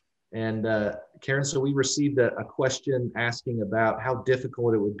 Karen, so we received a question asking about how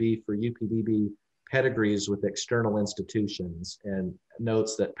difficult it would be for UPDB pedigrees with external institutions, and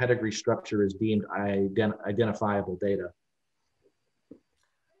notes that pedigree structure is deemed identifiable data.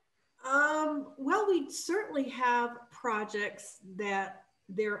 Well, we certainly have projects that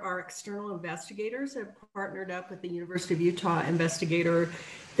there are external investigators that have partnered up with the University of Utah investigator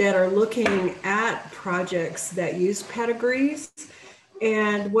that are looking at projects that use pedigrees.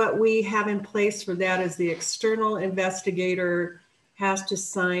 And what we have in place for that is the external investigator has to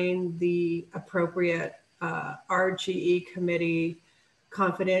sign the appropriate RGE committee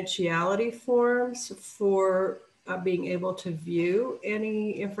confidentiality forms for being able to view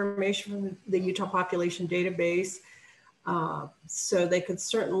any information from the Utah population database. So they could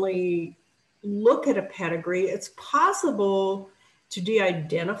certainly look at a pedigree. It's possible to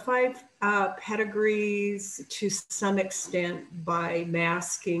de-identify pedigrees to some extent by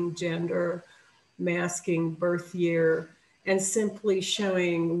masking gender, masking birth year, and simply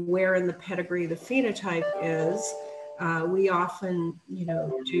showing where in the pedigree the phenotype is. We often,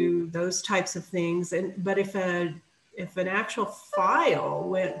 do those types of things. But if an actual file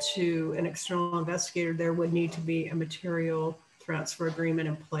went to an external investigator, there would need to be a material transfer agreement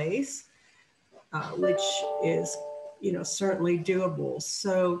in place, which is, certainly doable.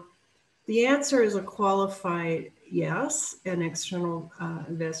 So the answer is a qualified yes. An external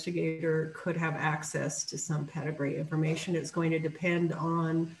investigator could have access to some pedigree information. It's going to depend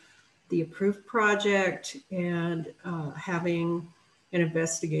on the approved project and having an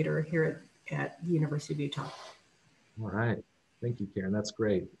investigator here at the University of Utah. All right, thank you, Karen. That's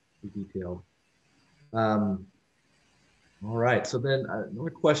great, detailed. All right, so then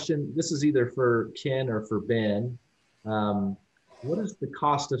another question. This is either for Ken or for Ben. What is the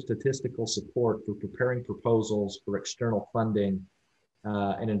cost of statistical support for preparing proposals for external funding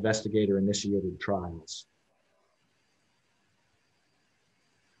and investigator-initiated trials?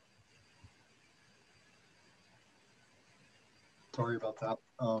 Sorry about that.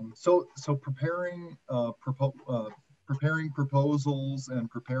 So preparing proposals and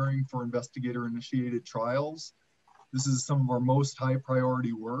preparing for investigator-initiated trials, this is some of our most high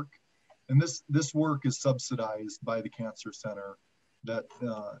priority work. And this work is subsidized by the Cancer Center, that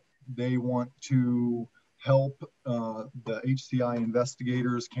they want to help the HCI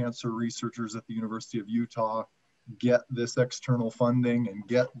investigators, cancer researchers at the University of Utah get this external funding and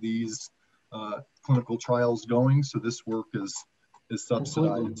get these clinical trials going. So this work is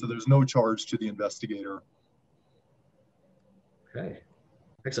subsidized. So there's no charge to the investigator. Okay,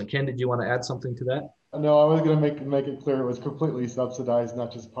 excellent. Ken, did you want to add something to that? No, I was going to make it clear it was completely subsidized,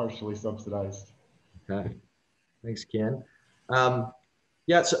 not just partially subsidized. Okay, thanks, Ken.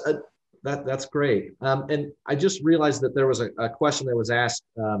 Yeah, so that's great. And I just realized that there was a question that was asked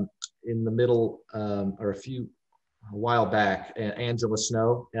in the middle or a while back, Angela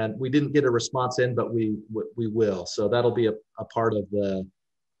Snow, and we didn't get a response in, but we will. So that'll be a part of the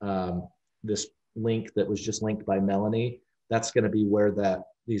this link that was just linked by Melanie. That's going to be where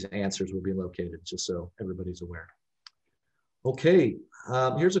these answers will be located, just so everybody's aware. Okay,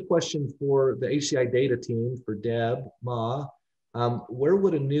 here's a question for the HCI data team for Deb Ma. Where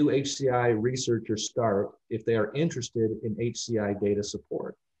would a new HCI researcher start if they are interested in HCI data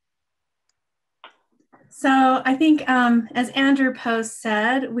support? So I think, as Andrew Post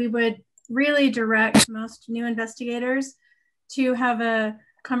said, we would really direct most new investigators to have a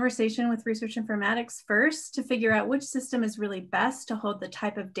conversation with research informatics first to figure out which system is really best to hold the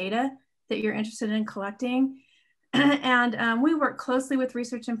type of data that you're interested in collecting. And we work closely with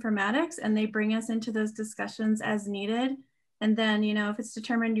research informatics, and they bring us into those discussions as needed. And then, you know, if it's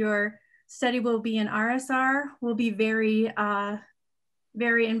determined your study will be in RSR, we'll be very,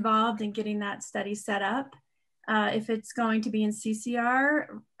 very involved in getting that study set up. If it's going to be in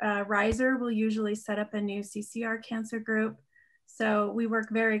CCR, Riser will usually set up a new CCR cancer group. So we work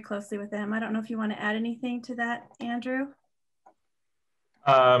very closely with them. I don't know if you want to add anything to that, Andrew?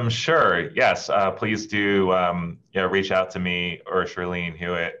 Sure. Yes. Please do reach out to me or Shirlene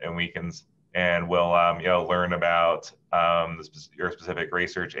Hewitt, and we'll learn about your specific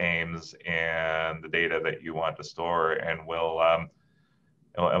research aims and the data that you want to store, and we'll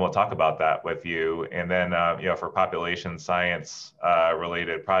talk about that with you. And then for population science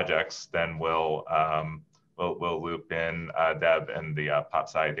related projects, then we'll loop in Deb and the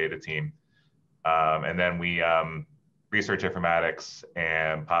PopSci data team, and then we. Research informatics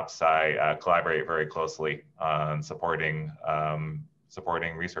and PopSci collaborate very closely on supporting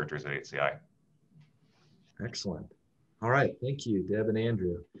researchers at HCI. Excellent. All right, thank you, Deb and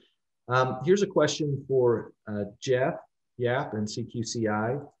Andrew. Here's a question for Jeff Yap and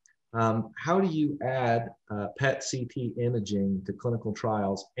CQCI. How do you add PET-CT imaging to clinical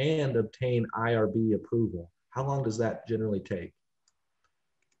trials and obtain IRB approval? How long does that generally take?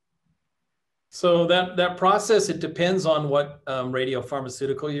 So that process, it depends on what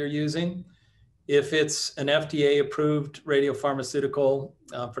radiopharmaceutical you're using. If it's an FDA-approved radiopharmaceutical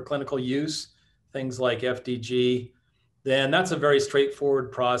for clinical use, things like FDG, then that's a very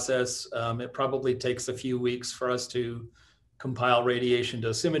straightforward process. It probably takes a few weeks for us to compile radiation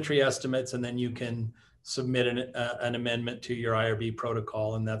dosimetry estimates, and then you can submit an amendment to your IRB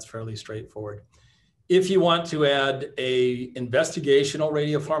protocol, and that's fairly straightforward. If you want to add an investigational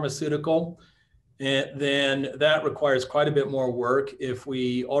radiopharmaceutical, then that requires quite a bit more work. If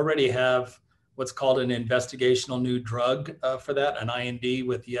we already have what's called an investigational new drug for that, an IND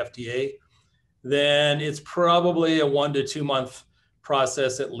with the FDA, then it's probably a 1 to 2 month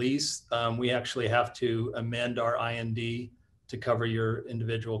process at least. We actually have to amend our IND to cover your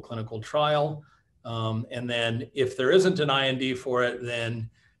individual clinical trial. And then if there isn't an IND for it, then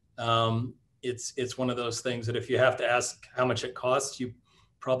it's one of those things that if you have to ask how much it costs, you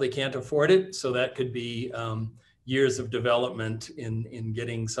probably can't afford it. So that could be years of development in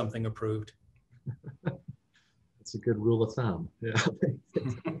getting something approved. That's a good rule of thumb. Yeah,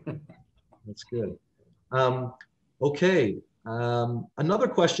 that's good. Okay, another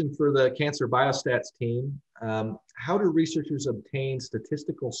question for the Cancer Biostats team. How do researchers obtain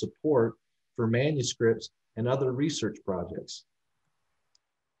statistical support for manuscripts and other research projects?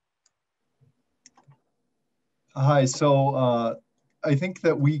 Hi, so I think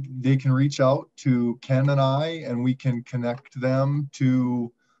that they can reach out to Ken and I, and we can connect them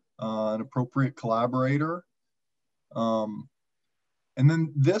to an appropriate collaborator. And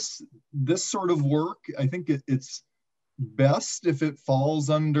then this sort of work, I think it's best if it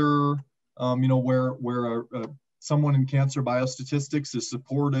falls under, where someone in cancer biostatistics is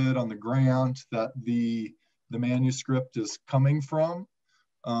supported on the grant that the manuscript is coming from.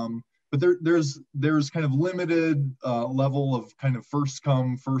 But there's kind of limited level of kind of first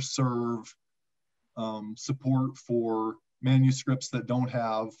come, first serve support for manuscripts that don't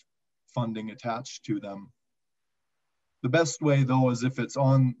have funding attached to them. The best way though is if it's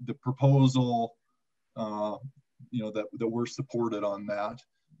on the proposal, that we're supported on that,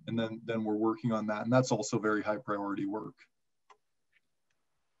 and then we're working on that, and that's also very high priority work.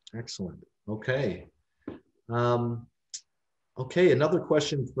 Excellent. Okay. Okay, another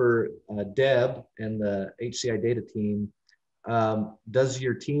question for Deb and the HCI data team. Does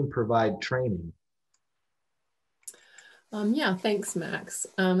your team provide training? Yeah, thanks, Max.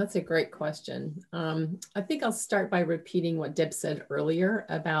 That's a great question. I think I'll start by repeating what Deb said earlier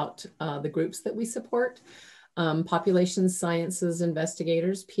about the groups that we support. Population Sciences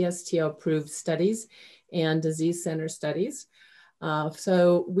Investigators, PSTO approved studies, and disease center studies.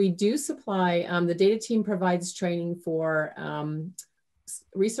 So we do supply, the data team provides training for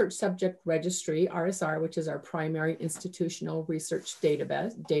Research Subject Registry, RSR, which is our primary institutional research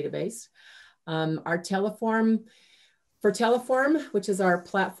database. Our Teleform, which is our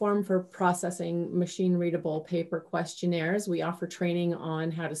platform for processing machine-readable paper questionnaires, we offer training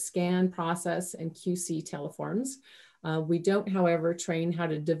on how to scan, process, and QC teleforms. We don't, however, train how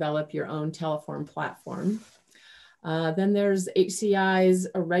to develop your own teleform platform. Then there's HCI's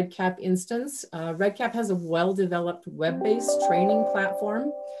REDCap instance. REDCap has a well-developed web-based training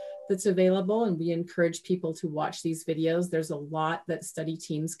platform that's available, and we encourage people to watch these videos. There's a lot that study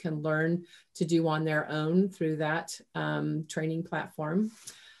teams can learn to do on their own through that training platform.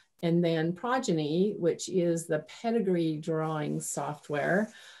 And then Progeny, which is the pedigree drawing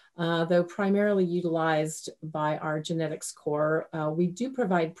software, though primarily utilized by our genetics core, we do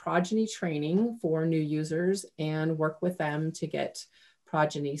provide Progeny training for new users and work with them to get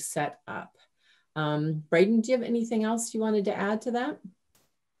Progeny set up. Braden, do you have anything else you wanted to add to that?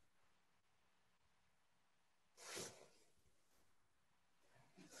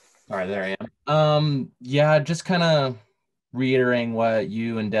 All right, there I am. Yeah, just kind of reiterating what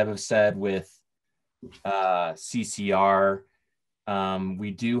you and Deb have said with CCR.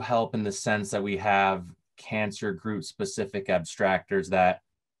 We do help in the sense that we have cancer group specific abstractors that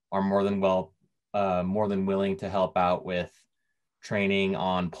are more than willing to help out with training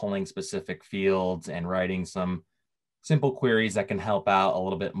on pulling specific fields and writing some simple queries that can help out a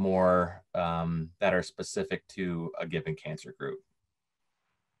little bit more that are specific to a given cancer group.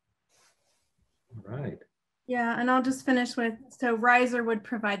 All right. Yeah, and I'll just finish with, so Riser would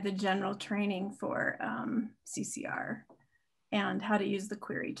provide the general training for CCR and how to use the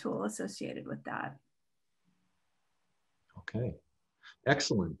query tool associated with that. Okay,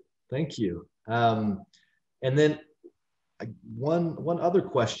 excellent. Thank you. And then one other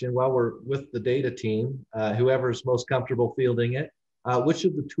question while we're with the data team, whoever's most comfortable fielding it, which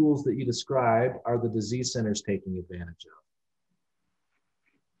of the tools that you described are the disease centers taking advantage of?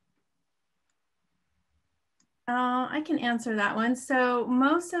 I can answer that one. So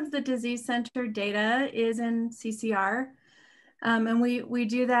most of the disease center data is in CCR. And we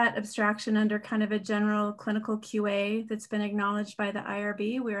do that abstraction under kind of a general clinical QA that's been acknowledged by the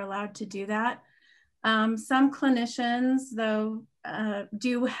IRB. We're allowed to do that. Some clinicians, though,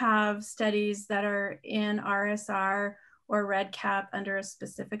 do have studies that are in RSR or REDCap under a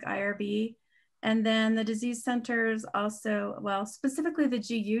specific IRB. And then the disease centers also, well, specifically the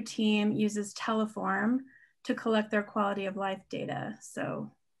GU team uses Teleform to collect their quality of life data.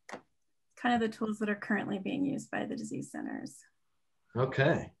 So kind of the tools that are currently being used by the disease centers.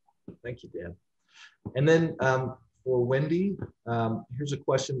 Okay, thank you, Deb. And then for Wendy, here's a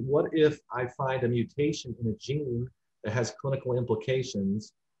question. What if I find a mutation in a gene that has clinical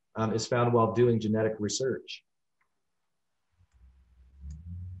implications is found while doing genetic research?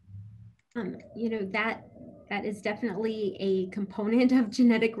 You know, that is definitely a component of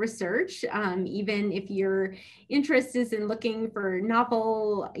genetic research. Even if your interest is in looking for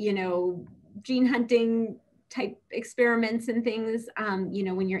novel, you know, gene hunting type experiments and things, you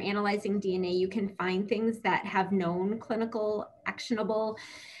know, when you're analyzing DNA, you can find things that have known clinical actionable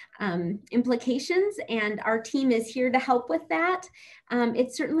implications, and our team is here to help with that.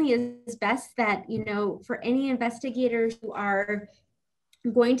 It certainly is best that, you know, for any investigators who are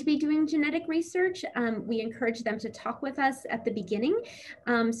going to be doing genetic research, we encourage them to talk with us at the beginning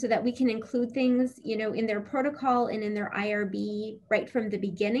so that we can include things, you know, in their protocol and in their IRB right from the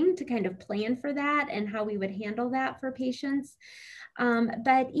beginning to kind of plan for that and how we would handle that for patients.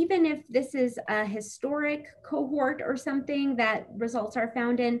 But even if this is a historic cohort or something that results are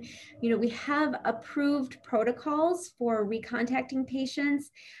found in, you know, we have approved protocols for recontacting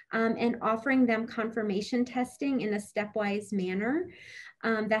patients and offering them confirmation testing in a stepwise manner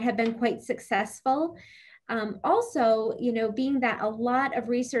that have been quite successful. Also, you know, being that a lot of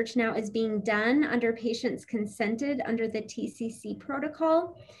research now is being done under patients consented under the TCC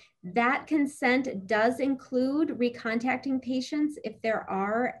protocol, that consent does include recontacting patients if there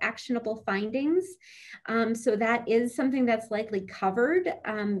are actionable findings. So that is something that's likely covered,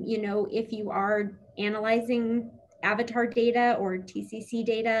 you know, if you are analyzing avatar data or TCC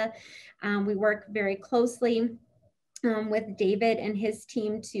data. We work very closely with David and his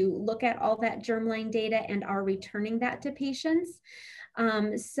team to look at all that germline data and are returning that to patients.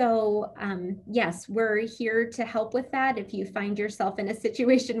 Yes, we're here to help with that. If you find yourself in a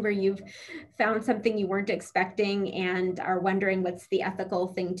situation where you've found something you weren't expecting and are wondering what's the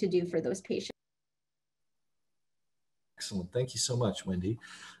ethical thing to do for those patients. Excellent. Thank you so much, Wendy.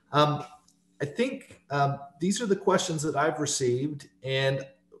 I think these are the questions that I've received, and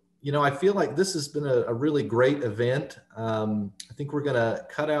you know, I feel like this has been a really great event. I think we're going to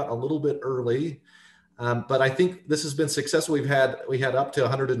cut out a little bit early, but I think this has been successful. We had up to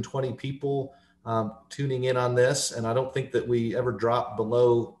 120 people tuning in on this, and I don't think that we ever dropped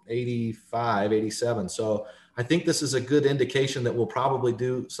below 85, 87. So I think this is a good indication that we'll probably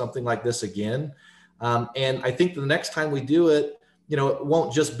do something like this again. And I think the next time we do it, you know, it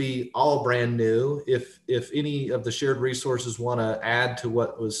won't just be all brand new. If any of the shared resources want to add to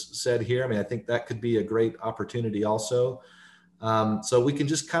what was said here, I mean, I think that could be a great opportunity also. So we can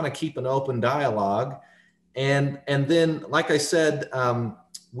just kind of keep an open dialogue. And then, like I said,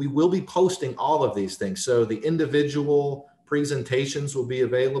 we will be posting all of these things. So the individual presentations will be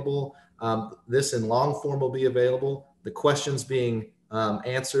available. This in long form will be available. The questions being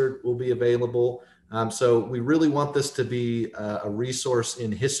answered will be available. So we really want this to be a resource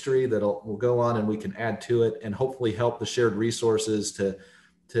in history that will go on and we can add to it and hopefully help the shared resources to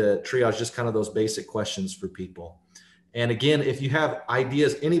triage just kind of those basic questions for people. And again, if you have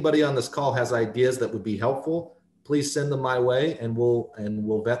ideas, anybody on this call has ideas that would be helpful, please send them my way and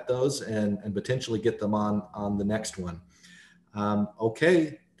we'll vet those and potentially get them on the next one.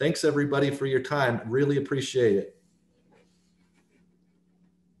 Okay, thanks everybody for your time. Really appreciate it.